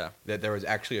flight. Yeah. That there was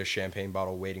actually a champagne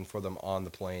bottle waiting for them on the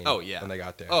plane. Oh, yeah. When they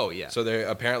got there. Oh, yeah. So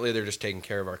they're just taking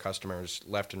care of our customers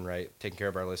left and right, taking care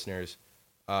of our listeners.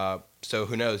 So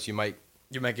who knows? You might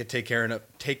get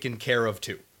taken care of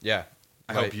too. yeah.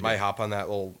 I hope you might do. hop on that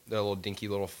little dinky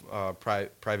little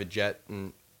private jet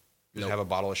and just Nope. have a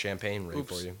bottle of champagne ready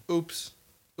Oops. for you. Oops.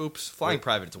 Flying What-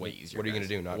 private is way easier. what are you guys.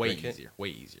 gonna do, not way drink it? easier. Way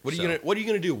easier. What are you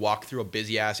gonna do? Walk through a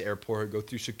busy ass airport, go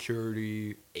through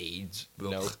security, AIDS?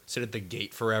 No. Sit at the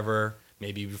gate forever.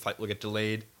 Maybe your flight will get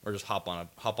delayed, or just hop on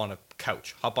a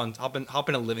couch, hop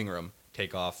in a living room,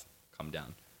 take off, come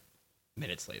down.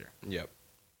 Minutes later. Yep.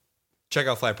 Check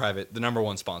out Fly Private, the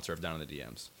 #1 sponsor of Down in the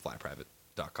DMs,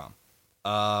 flyprivate.com.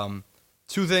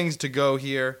 2 things to go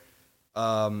here.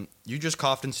 You just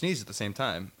coughed and sneezed at the same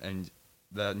time, and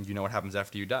then you know what happens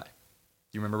after you die. Do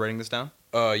you remember writing this down?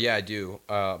 Yeah, I do.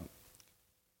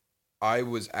 I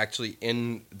was actually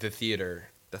in the theater,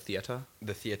 The theater?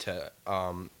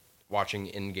 watching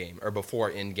Endgame, or before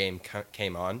Endgame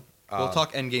came on. We'll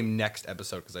talk Endgame next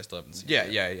episode because I still haven't seen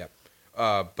it. Yeah.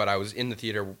 But I was in the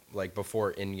theater like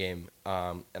before Endgame,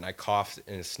 and I coughed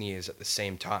and sneezed at the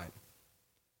same time.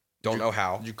 Don't know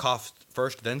how. Did you cough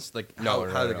first, then like No,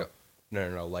 how did it go?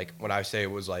 No. Like when I say it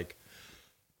was like,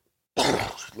 I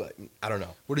don't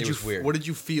know. What did It you was weird? What did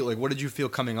you feel? Like what did you feel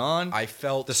coming on? I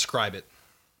felt Describe it.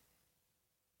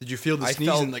 Did you feel the I sneeze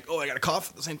felt and like, oh, I got to cough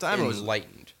at the same time? Or was it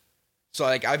enlightened. So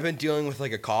like I've been dealing with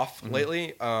like a cough Mm-hmm.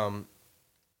 lately,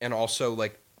 and also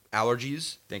like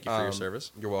allergies. Thank you for your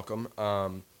service. You're welcome.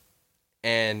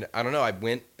 And I don't know. I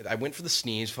went for the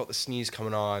sneeze, felt the sneeze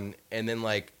coming on, and then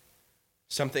like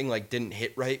something like didn't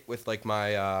hit right with like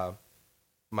my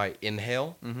my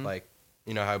inhale. Like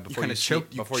you know how before kinda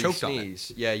choked- you choked on it.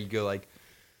 sneeze, yeah, you go like.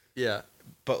 Yeah.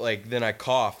 But like then I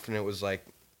coughed, and it was like,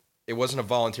 it wasn't a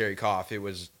voluntary cough. It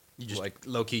was You just like,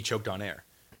 like low key choked on air.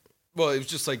 well, it was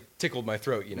just like tickled my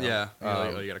throat, you know. Yeah. You're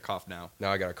like, oh, you got to cough now.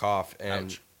 Now I got a cough, and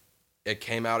Ouch. it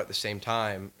came out at the same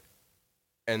time,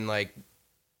 and like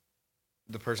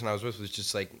the person I was with was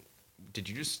just like, "Did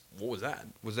you just? What was that?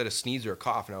 Was that a sneeze or a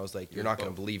cough?" And I was like, "You're was not going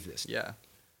to both. believe this. Yeah.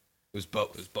 It was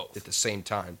both. It was both. At the same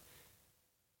time."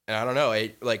 And I don't know.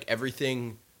 Like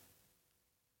everything.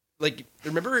 Like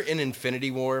remember in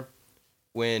Infinity War,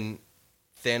 when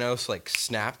Thanos like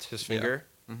snapped his finger?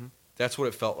 Mhm. That's what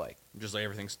it felt like. Just like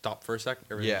everything stopped for a second.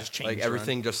 Everything Yeah, just changed. like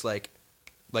everything just like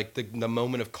the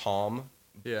moment of calm around.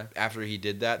 Yeah. after he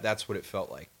did that. That's what it felt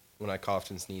like when I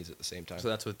coughed and sneezed at the same time. So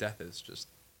that's what death is, just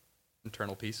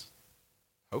internal peace.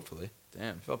 Hopefully,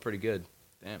 Damn. it felt pretty good.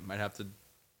 Damn. Might have to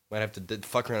Might have to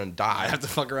fuck around and die. I have to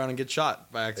fuck around and get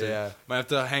shot by accident. Yeah. Might have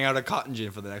to hang out at Cotton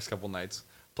Gin for the next couple nights.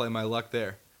 Play my luck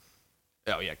there.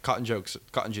 Oh yeah, Cotton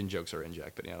Gin jokes are in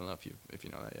Jack Benny. I don't know if you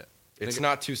know that yet. It's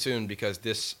not too soon because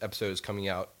this episode is coming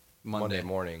out Monday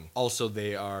morning. Also,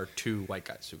 they are 2 white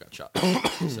guys who got shot.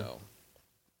 So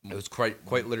It was quite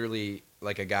literally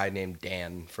like a guy named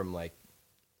Dan from like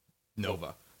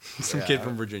Nova, some Yeah. kid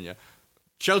from Virginia.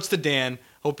 Shouts to Dan.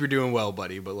 Hope you're doing well,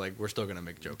 buddy. But like, we're still gonna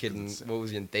make jokes. kid in, what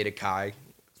was he in Theta Chi?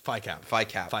 Phi Kappa. Phi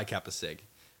Kappa. Phi Kappa Sig.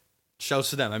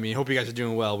 Shouts to them. I mean, hope you guys are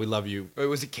doing well. We love you. Wait,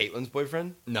 was it Caitlin's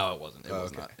boyfriend? No, it wasn't. It Oh,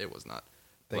 was okay. not. It was not.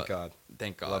 Thank But God.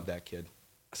 Thank God. Love that kid.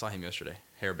 I saw him yesterday.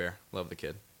 Hair Bear. Love the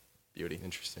kid. Beauty.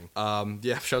 Interesting.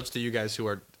 Yeah. Shouts to you guys who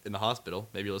are in the hospital.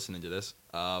 Maybe listening to this.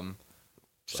 Sorry,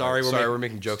 Sorry, we're we're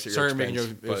making jokes at your sorry, expense. we're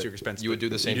making jokes but at your expense. You would but do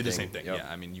the same You thing. do the same thing. Yep. Yeah.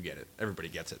 I mean, you get it. Everybody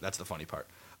gets it. That's the funny part.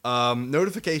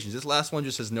 Notifications. This last one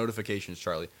just says notifications,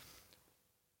 Charlie.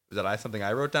 Is that something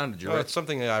I wrote down? Did you Oh, write? it's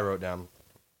something that I wrote down.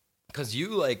 Because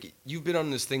you've been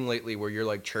on this thing lately where you're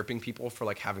like chirping people for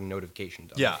like having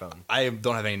notifications on Yeah. your phone. I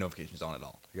don't have any notifications on at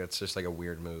all. That's just like a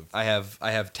weird move. I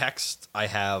have text, I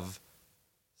have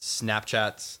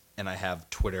Snapchats, and I have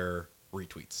Twitter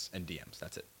retweets and DMs.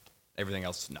 That's it. Everything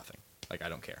else, nothing. Like, I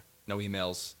don't care. No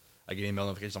emails. I get email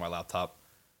notifications on my laptop.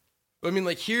 I mean,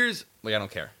 like, here's Like, I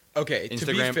don't care. okay. To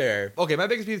Instagram. be fair, Okay, my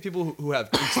biggest beef is people who have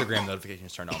Instagram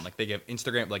notifications turned on. Like, they get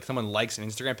Instagram, like, someone likes an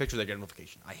Instagram picture, they get a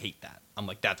notification. I hate that. I'm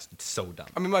like, that's so dumb.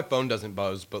 I mean, my phone doesn't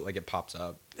buzz, but like it pops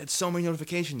up. It's so many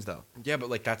notifications, though. Yeah, but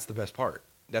like that's the best part.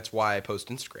 That's why I post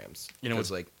Instagrams. You know Because,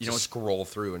 what's- like you know what's- scroll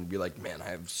through and be like, man, I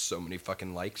have so many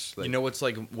fucking likes. Like, You know what's,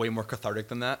 like, way more cathartic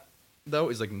than that, though,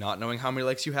 is, like, not knowing how many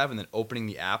likes you have and then opening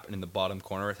the app, and in the bottom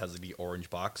corner, it has, like, the orange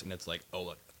box, and it's like, oh,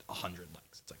 look, 100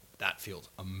 likes. It's like, that feels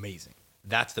amazing.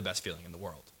 That's the best feeling in the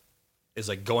world. Is,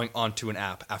 like, going onto an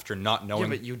app after not knowing. yeah,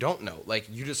 but you don't know. Like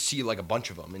you just see like a bunch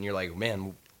of them, and you're like,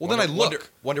 man. Well, then I wonder, look.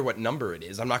 Wonder what number it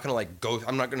is. I'm not gonna like go.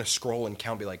 I'm not gonna scroll and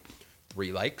count. Be like,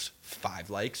 3 likes, 5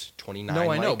 likes, 29. No,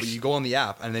 I know, likes. but you go on the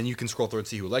app, and then you can scroll through and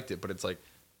see who liked it, but it's like,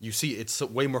 you see, it's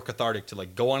way more cathartic to,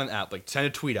 like, go on an app, like, send a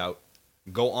tweet out,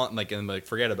 go on, like, and, like,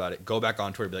 forget about it, go back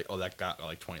on Twitter, be like, oh, that got,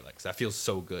 like, 20 likes. That feels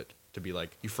so good to be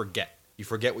like, you forget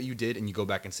what you did, and you go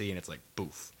back and see, and it's like,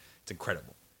 boof. It's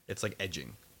incredible. It's like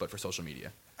edging, but for social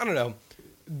media. I don't know.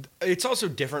 It's also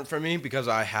different for me because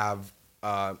I have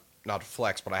not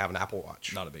Flex, but I have an Apple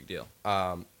Watch. Not a big deal.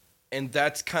 And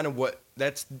that's kind of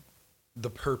that's the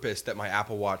purpose that my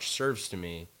Apple Watch serves to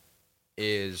me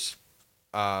is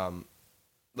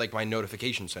like my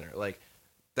notification center. Like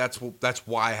that's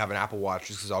why I have an Apple Watch,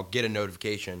 just because I'll get a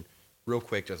notification real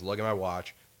quick, just look at my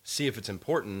watch, see if it's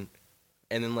important,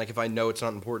 and then like if I know it's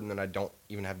not important, then I don't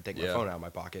even have to take my Yeah. phone out of my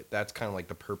pocket. That's kind of like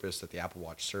the purpose that the Apple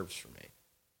Watch serves for me.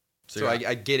 So you're-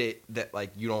 I get it that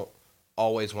like you don't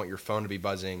always want your phone to be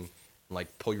buzzing, and,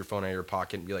 like pull your phone out of your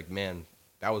pocket and be like, man,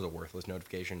 that was a worthless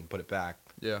notification. Put it back.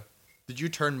 Yeah. Did you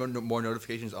turn more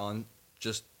notifications on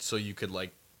just so you could,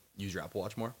 like, use your Apple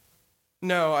Watch more?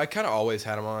 No, I kind of always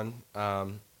had them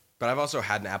on, but I've also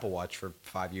had an Apple Watch for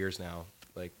 5 years now.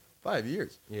 Like, 5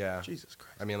 years. yeah, Jesus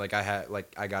Christ. I mean, like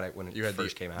I got it when it You had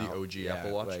first came out. the OG Yeah,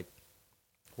 Apple Watch? Like,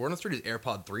 Word on the street is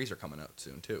AirPod 3s are coming out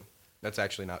soon, too. that's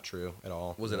actually not true at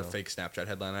all. Was it a No. fake Snapchat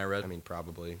headline I read? I mean,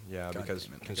 probably, yeah, God because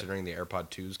damn it. considering the AirPod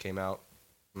 2s came out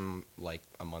like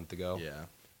a month ago, yeah.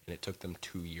 and it took them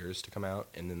 2 years to come out,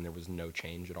 and then there was no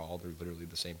change at all. They're literally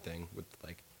the same thing with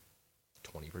like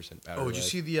 20% battery. Oh, did you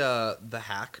life. see the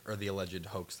hack or the alleged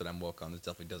hoax that I'm woke on? This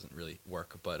definitely doesn't really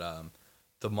work, but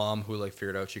the mom who, like,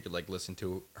 figured out she could, like, listen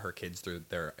to her kids through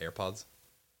their AirPods.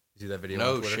 You see that video?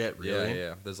 No on Twitter? shit, really?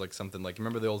 Yeah. There's, like, something like,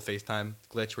 remember the old FaceTime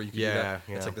glitch where you could do Yeah, that?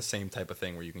 yeah. It's like the same type of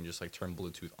thing where you can just, like, turn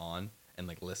Bluetooth on and,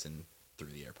 like, listen through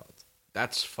the AirPods.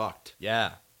 That's fucked.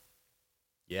 Yeah.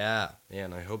 Yeah.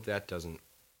 Man, I hope that doesn't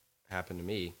happen to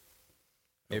me.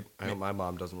 I hope my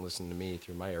mom doesn't listen to me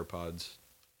through my AirPods.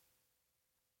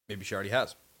 Maybe she already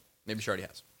has.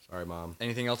 Sorry, Mom.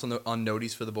 Anything else on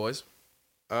noties for the boys?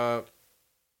 I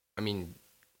mean,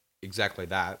 exactly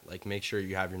that. Like, make sure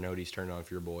you have your noties turned on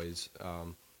for your boys.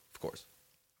 Of course.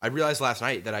 I realized last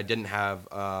night that I didn't have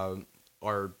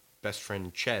our best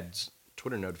friend Ched's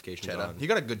Twitter notifications Cheddar. on. He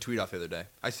got a good tweet off the other day.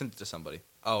 I sent it to somebody.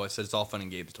 Oh, it says it's all fun and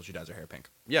games until she dyes her hair pink.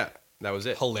 Yeah, that was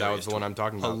it. That Hilarious was the one tweet. I'm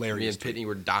talking about. Hilarious Me and Pitney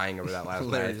were dying over that last night.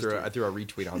 Hilarious tweet. I threw a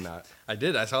retweet on that. I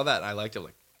did. I saw that. I liked it.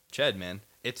 Like, Ched, man.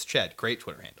 It's Ched. Great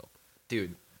Twitter handle.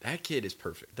 Dude, that kid is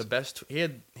perfect. The best.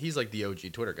 He's like the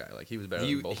OG Twitter guy. Like, he was better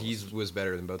than both of us. He was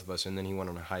better than both of us, and then he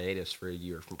went on a hiatus for a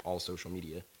year from all social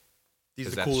media. He's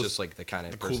 'Cause the that's coolest. just like the kind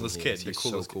of the person coolest he kid. is. The He's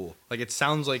coolest. so cool. Like, it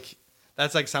sounds like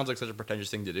sounds like such a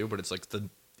pretentious thing to do, but it's like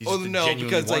He Oh just no, genuinely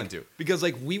because wanted like to. because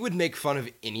like we would make fun of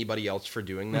anybody else for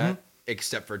doing that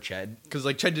except for Ched. Because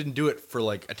like Ched didn't do it for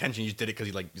like attention. He just did it because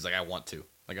he's like I want to.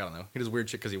 Like I don't know. He does weird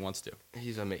shit because he wants to.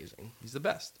 He's amazing. He's the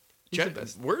best. He's the Ched,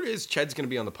 best. word is Ched's going to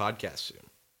be on the podcast soon.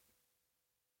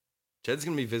 Ched's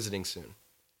going to be visiting soon,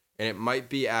 and it might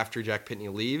be after Jack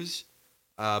Pitney leaves.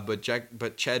 But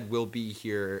Ched will be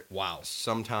here. Wow.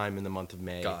 Sometime in the month of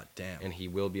May. God damn. And he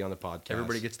will be on the podcast.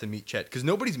 Everybody gets to meet Ched because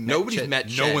nobody's met Nobody's Ched. met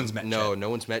Ched. No one's met Ched. No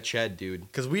one's met Ched, dude.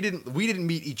 Because we didn't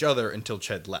meet each other until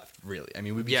Ched left. Really, I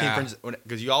mean, we became Yeah. friends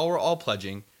because y'all were all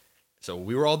pledging, so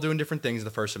we were all doing different things the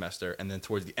first semester, and then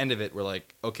towards the end of it, we're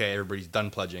like, okay, everybody's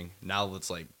done pledging. Now let's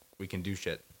like we can do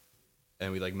shit,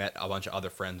 and we like met a bunch of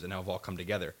other friends, and now we've all come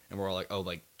together, and we're all like, oh,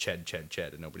 like Ched,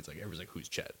 and everybody's like, who's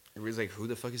Ched? Everybody's like, who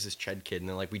the fuck is this Ched kid? And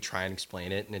then like we try and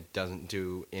explain it, and it doesn't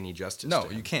do any justice. No, to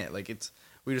him. you can't. Like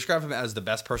we describe him as the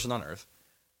best person on earth,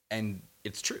 and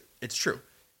It's true. it's true.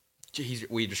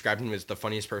 We described him as the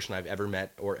funniest person I've ever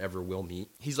met or ever will meet.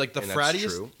 He's like the And that's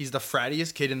frattiest. true. He's the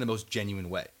frattiest kid in the most genuine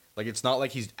way. Like it's not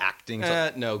like he's acting.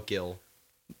 No, Gil.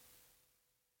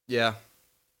 Yeah.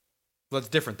 Well, that's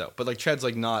different though. But like Ched's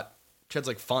like not. Ched's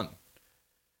like fun.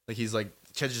 Like he's like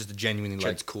Ched's just a genuinely like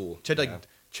Ched's cool. Ched like Yeah.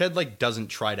 Ched like doesn't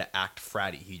try to act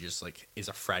fratty. He just like is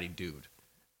a fratty dude,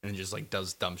 and just like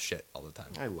does dumb shit all the time.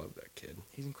 I love that kid.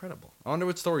 He's incredible. I wonder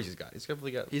what stories he's got. He's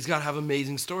definitely got. He's got to have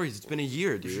amazing stories. It's been a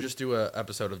year, We dude. should just do a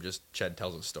episode of just Ched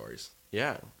tells us stories.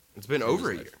 Yeah. It's been From over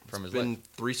a his year. life. From It's his been life.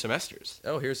 3 semesters.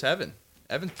 Oh, here's Evan.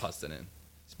 Evan's busting in.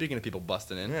 Speaking of people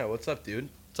busting in, Yeah, what's up, dude?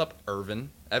 what's up, Irvin?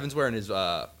 Evan's wearing his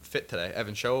fit today.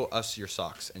 Evan, show us your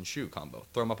socks and shoe combo.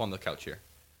 Throw them up on the couch here.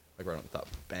 Like right on the top.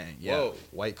 Bang. Yeah. Whoa.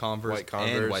 White Converse, White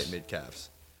Converse. and white mid calves.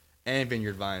 And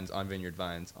Vineyard Vines on Vineyard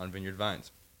Vines on Vineyard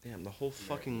Vines. Damn, the whole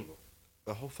fucking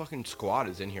squad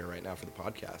is in here right now for the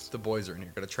podcast. The boys are in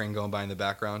here. Got a train going by in the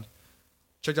background.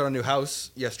 Checked out a new house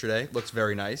yesterday. Looks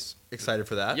very nice. Excited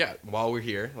for that. Yeah, while we're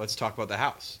here, let's talk about the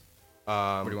house.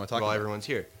 What do you wanna talk while about? everyone's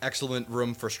here? Excellent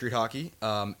room for street hockey.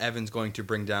 Evan's going to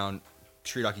bring down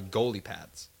street hockey goalie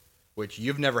pads, which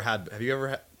you've never had. Have you ever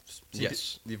had?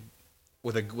 Yes.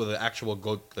 With an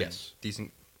actual Yes.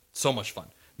 decent, so much fun.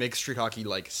 Makes street hockey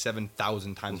like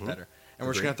 7,000 times better. And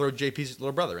we're just Agreed. gonna throw JP's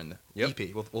little brother in the Yep.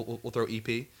 EP. We'll throw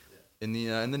EP in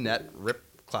the net. Rip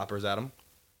clappers at him.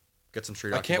 Get some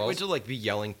street I hockey can't balls. wait to like be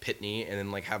yelling Pitney and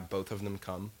then like have both of them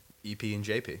come. EP and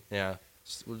JP. Yeah.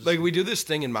 We'll just- Like we do this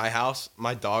thing in my house.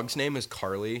 My dog's name is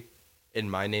Carly, and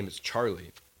my name is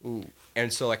Charlie. Ooh,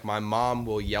 And so like my mom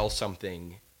will yell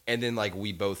something, and then like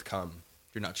we both come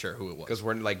you're not sure who it was. because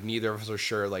we're like neither of us are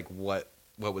sure like what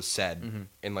was said, Mhm.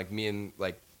 and like me and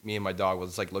my dog will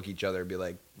just like look at each other and be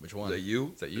like, Which one? Is that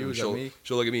you? Is that you? And Is that she'll, me?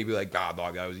 She'll look at me and be like, ah,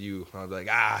 dog, that was you. And I'll be like,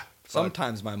 ah. fuck."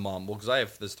 Sometimes my mom, well,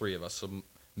 because there's 3 of us, so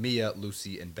Mia,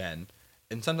 Lucy, and Ben,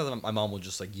 and sometimes my mom will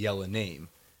just like yell a name,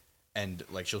 and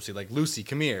like she'll say like Lucy,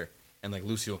 come here, and like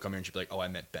Lucy will come here and she'll be like, oh, I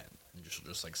meant Ben, and she'll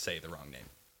just like say the wrong name.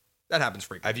 That happens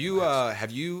frequently.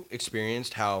 Have you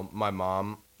experienced how my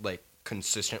mom like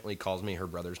consistently calls me her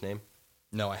brother's name?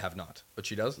 No, I have not, but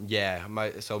she does. Yeah,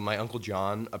 my Uncle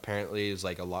John apparently is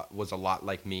like a lot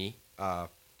like me.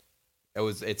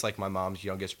 It's like my mom's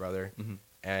youngest brother, Mhm.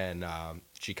 and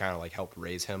she kind of like helped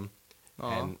raise him,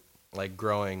 Aw. and like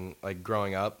growing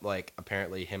up, like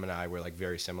apparently him and I were like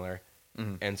very similar,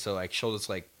 Mhm. and so like she'll just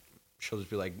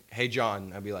be like, hey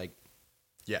John, I'd be like,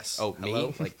 Yes. oh Hello?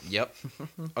 me, like yep,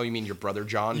 oh you mean your brother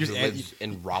John You who just an- lives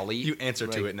in Raleigh? You answer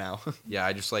to Like, it now. Yeah,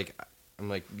 I'm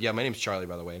like, yeah, my name's Charlie,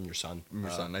 by the way, I'm your son. I'm your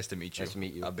son. Nice to meet you. nice to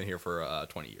meet you. I've been here for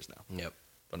 20 years now. Yep.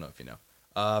 Don't know if you know.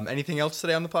 Anything else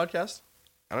today on the podcast?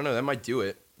 I don't know, that might do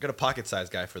it. Got a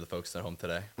pocket-sized guy for the folks at home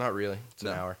today. Not really. It's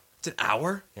No. an hour. It's an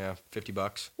hour. Yeah,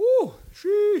 $50. Woo!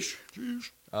 Sheesh.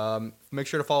 Make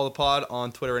sure to follow the pod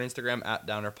on Twitter and Instagram at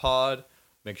DownerPod.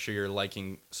 Make sure you're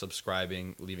liking,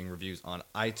 subscribing, leaving reviews on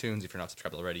iTunes. If you're not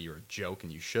subscribed already, you're a joke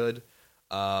and you should.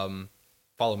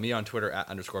 Follow me on Twitter at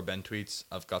 _BenTweets.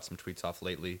 I've got some tweets off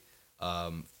lately.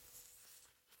 On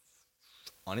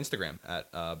Instagram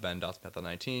at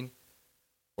Ben.Smith19.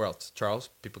 Where else? Charles,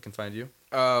 people can find you.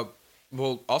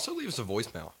 Well, also leave us a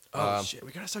voicemail. Shit.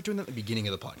 We got to start doing that at the beginning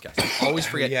of the podcast. I always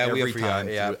forget Yeah, we every forgot. time.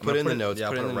 to Yeah, do it. put it in the notes. Yeah,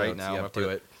 put it in the right notes. now. Yeah, I'm gonna do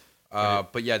it.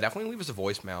 But yeah, definitely leave us a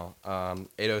voicemail.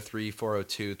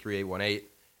 803-402-3818,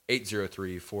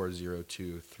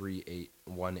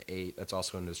 803-402-3818. That's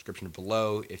also in the description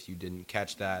below if you didn't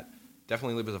catch that.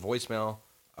 Definitely leave us a voicemail.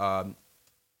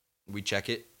 We check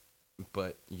it,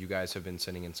 but you guys have been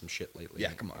sending in some shit lately.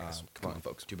 Yeah, come on, guys. Come on,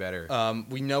 folks. Do better.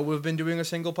 We know we've been doing a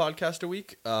single podcast a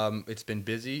week. It's been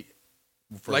busy.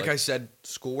 For like I said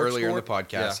schoolwork earlier in the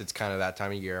podcast, Yeah. it's kind of that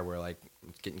time of year where like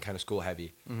It's getting kind of school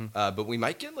heavy. But we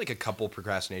might get like a couple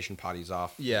procrastination potties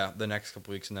off. Yeah, the next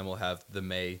couple weeks, and then we'll have the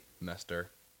May semester,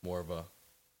 more of a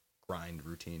grind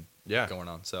routine going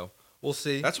on. So we'll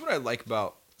see. That's what I like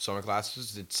about summer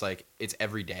classes. It's like it's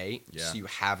every day, Yeah. so you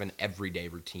have an everyday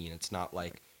routine. It's not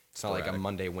like a Sporadic.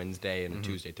 Monday, Wednesday, and a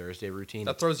Tuesday, Thursday routine.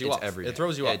 That throws you It's off. every It day.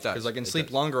 throws you Yeah, off it does. because I can It sleep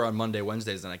does. longer on Monday,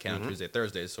 Wednesdays than I can on Tuesday,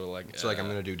 Thursdays. So like, So like I'm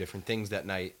gonna do different things that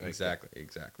night. Like, exactly.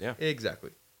 Yeah.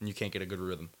 Exactly. And you can't get a good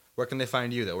rhythm. Where can they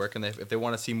find you though? Where can they, if they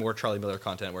want to see more Charlie Miller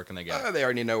content, where can they get it? They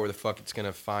already know where the fuck it's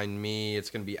gonna find me. It's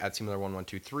gonna be at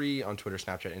CMiller1123 on Twitter,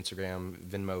 Snapchat, Instagram,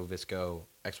 Venmo, Visco,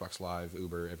 Xbox Live,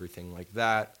 Uber, everything like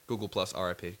that. Google Plus,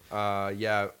 RIP.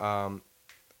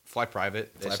 Fly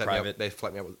Private. Fly Private. They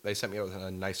sent me up with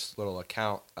a nice little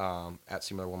account at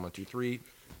CMiller1123.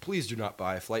 Please do not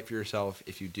buy a flight for yourself.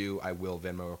 If you do, I will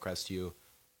Venmo request you.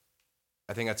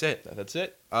 I think that's it. That's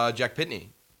it. Jack Pitney,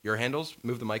 your handles.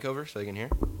 Move the mic over so they can hear.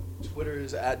 Twitter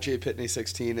is at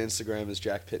jpitney16. Instagram is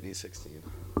jackpitney16.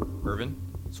 Irvin,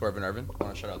 Swervin Irvin.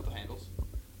 Want to shout out the handles?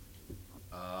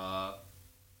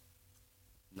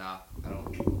 Nah, I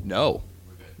don't. No.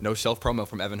 We're good. No self promo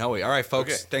from Evan Hoey. All right,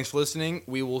 folks. Okay. Thanks for listening.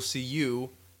 We will see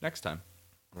you next time.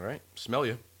 All right. Smell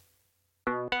you.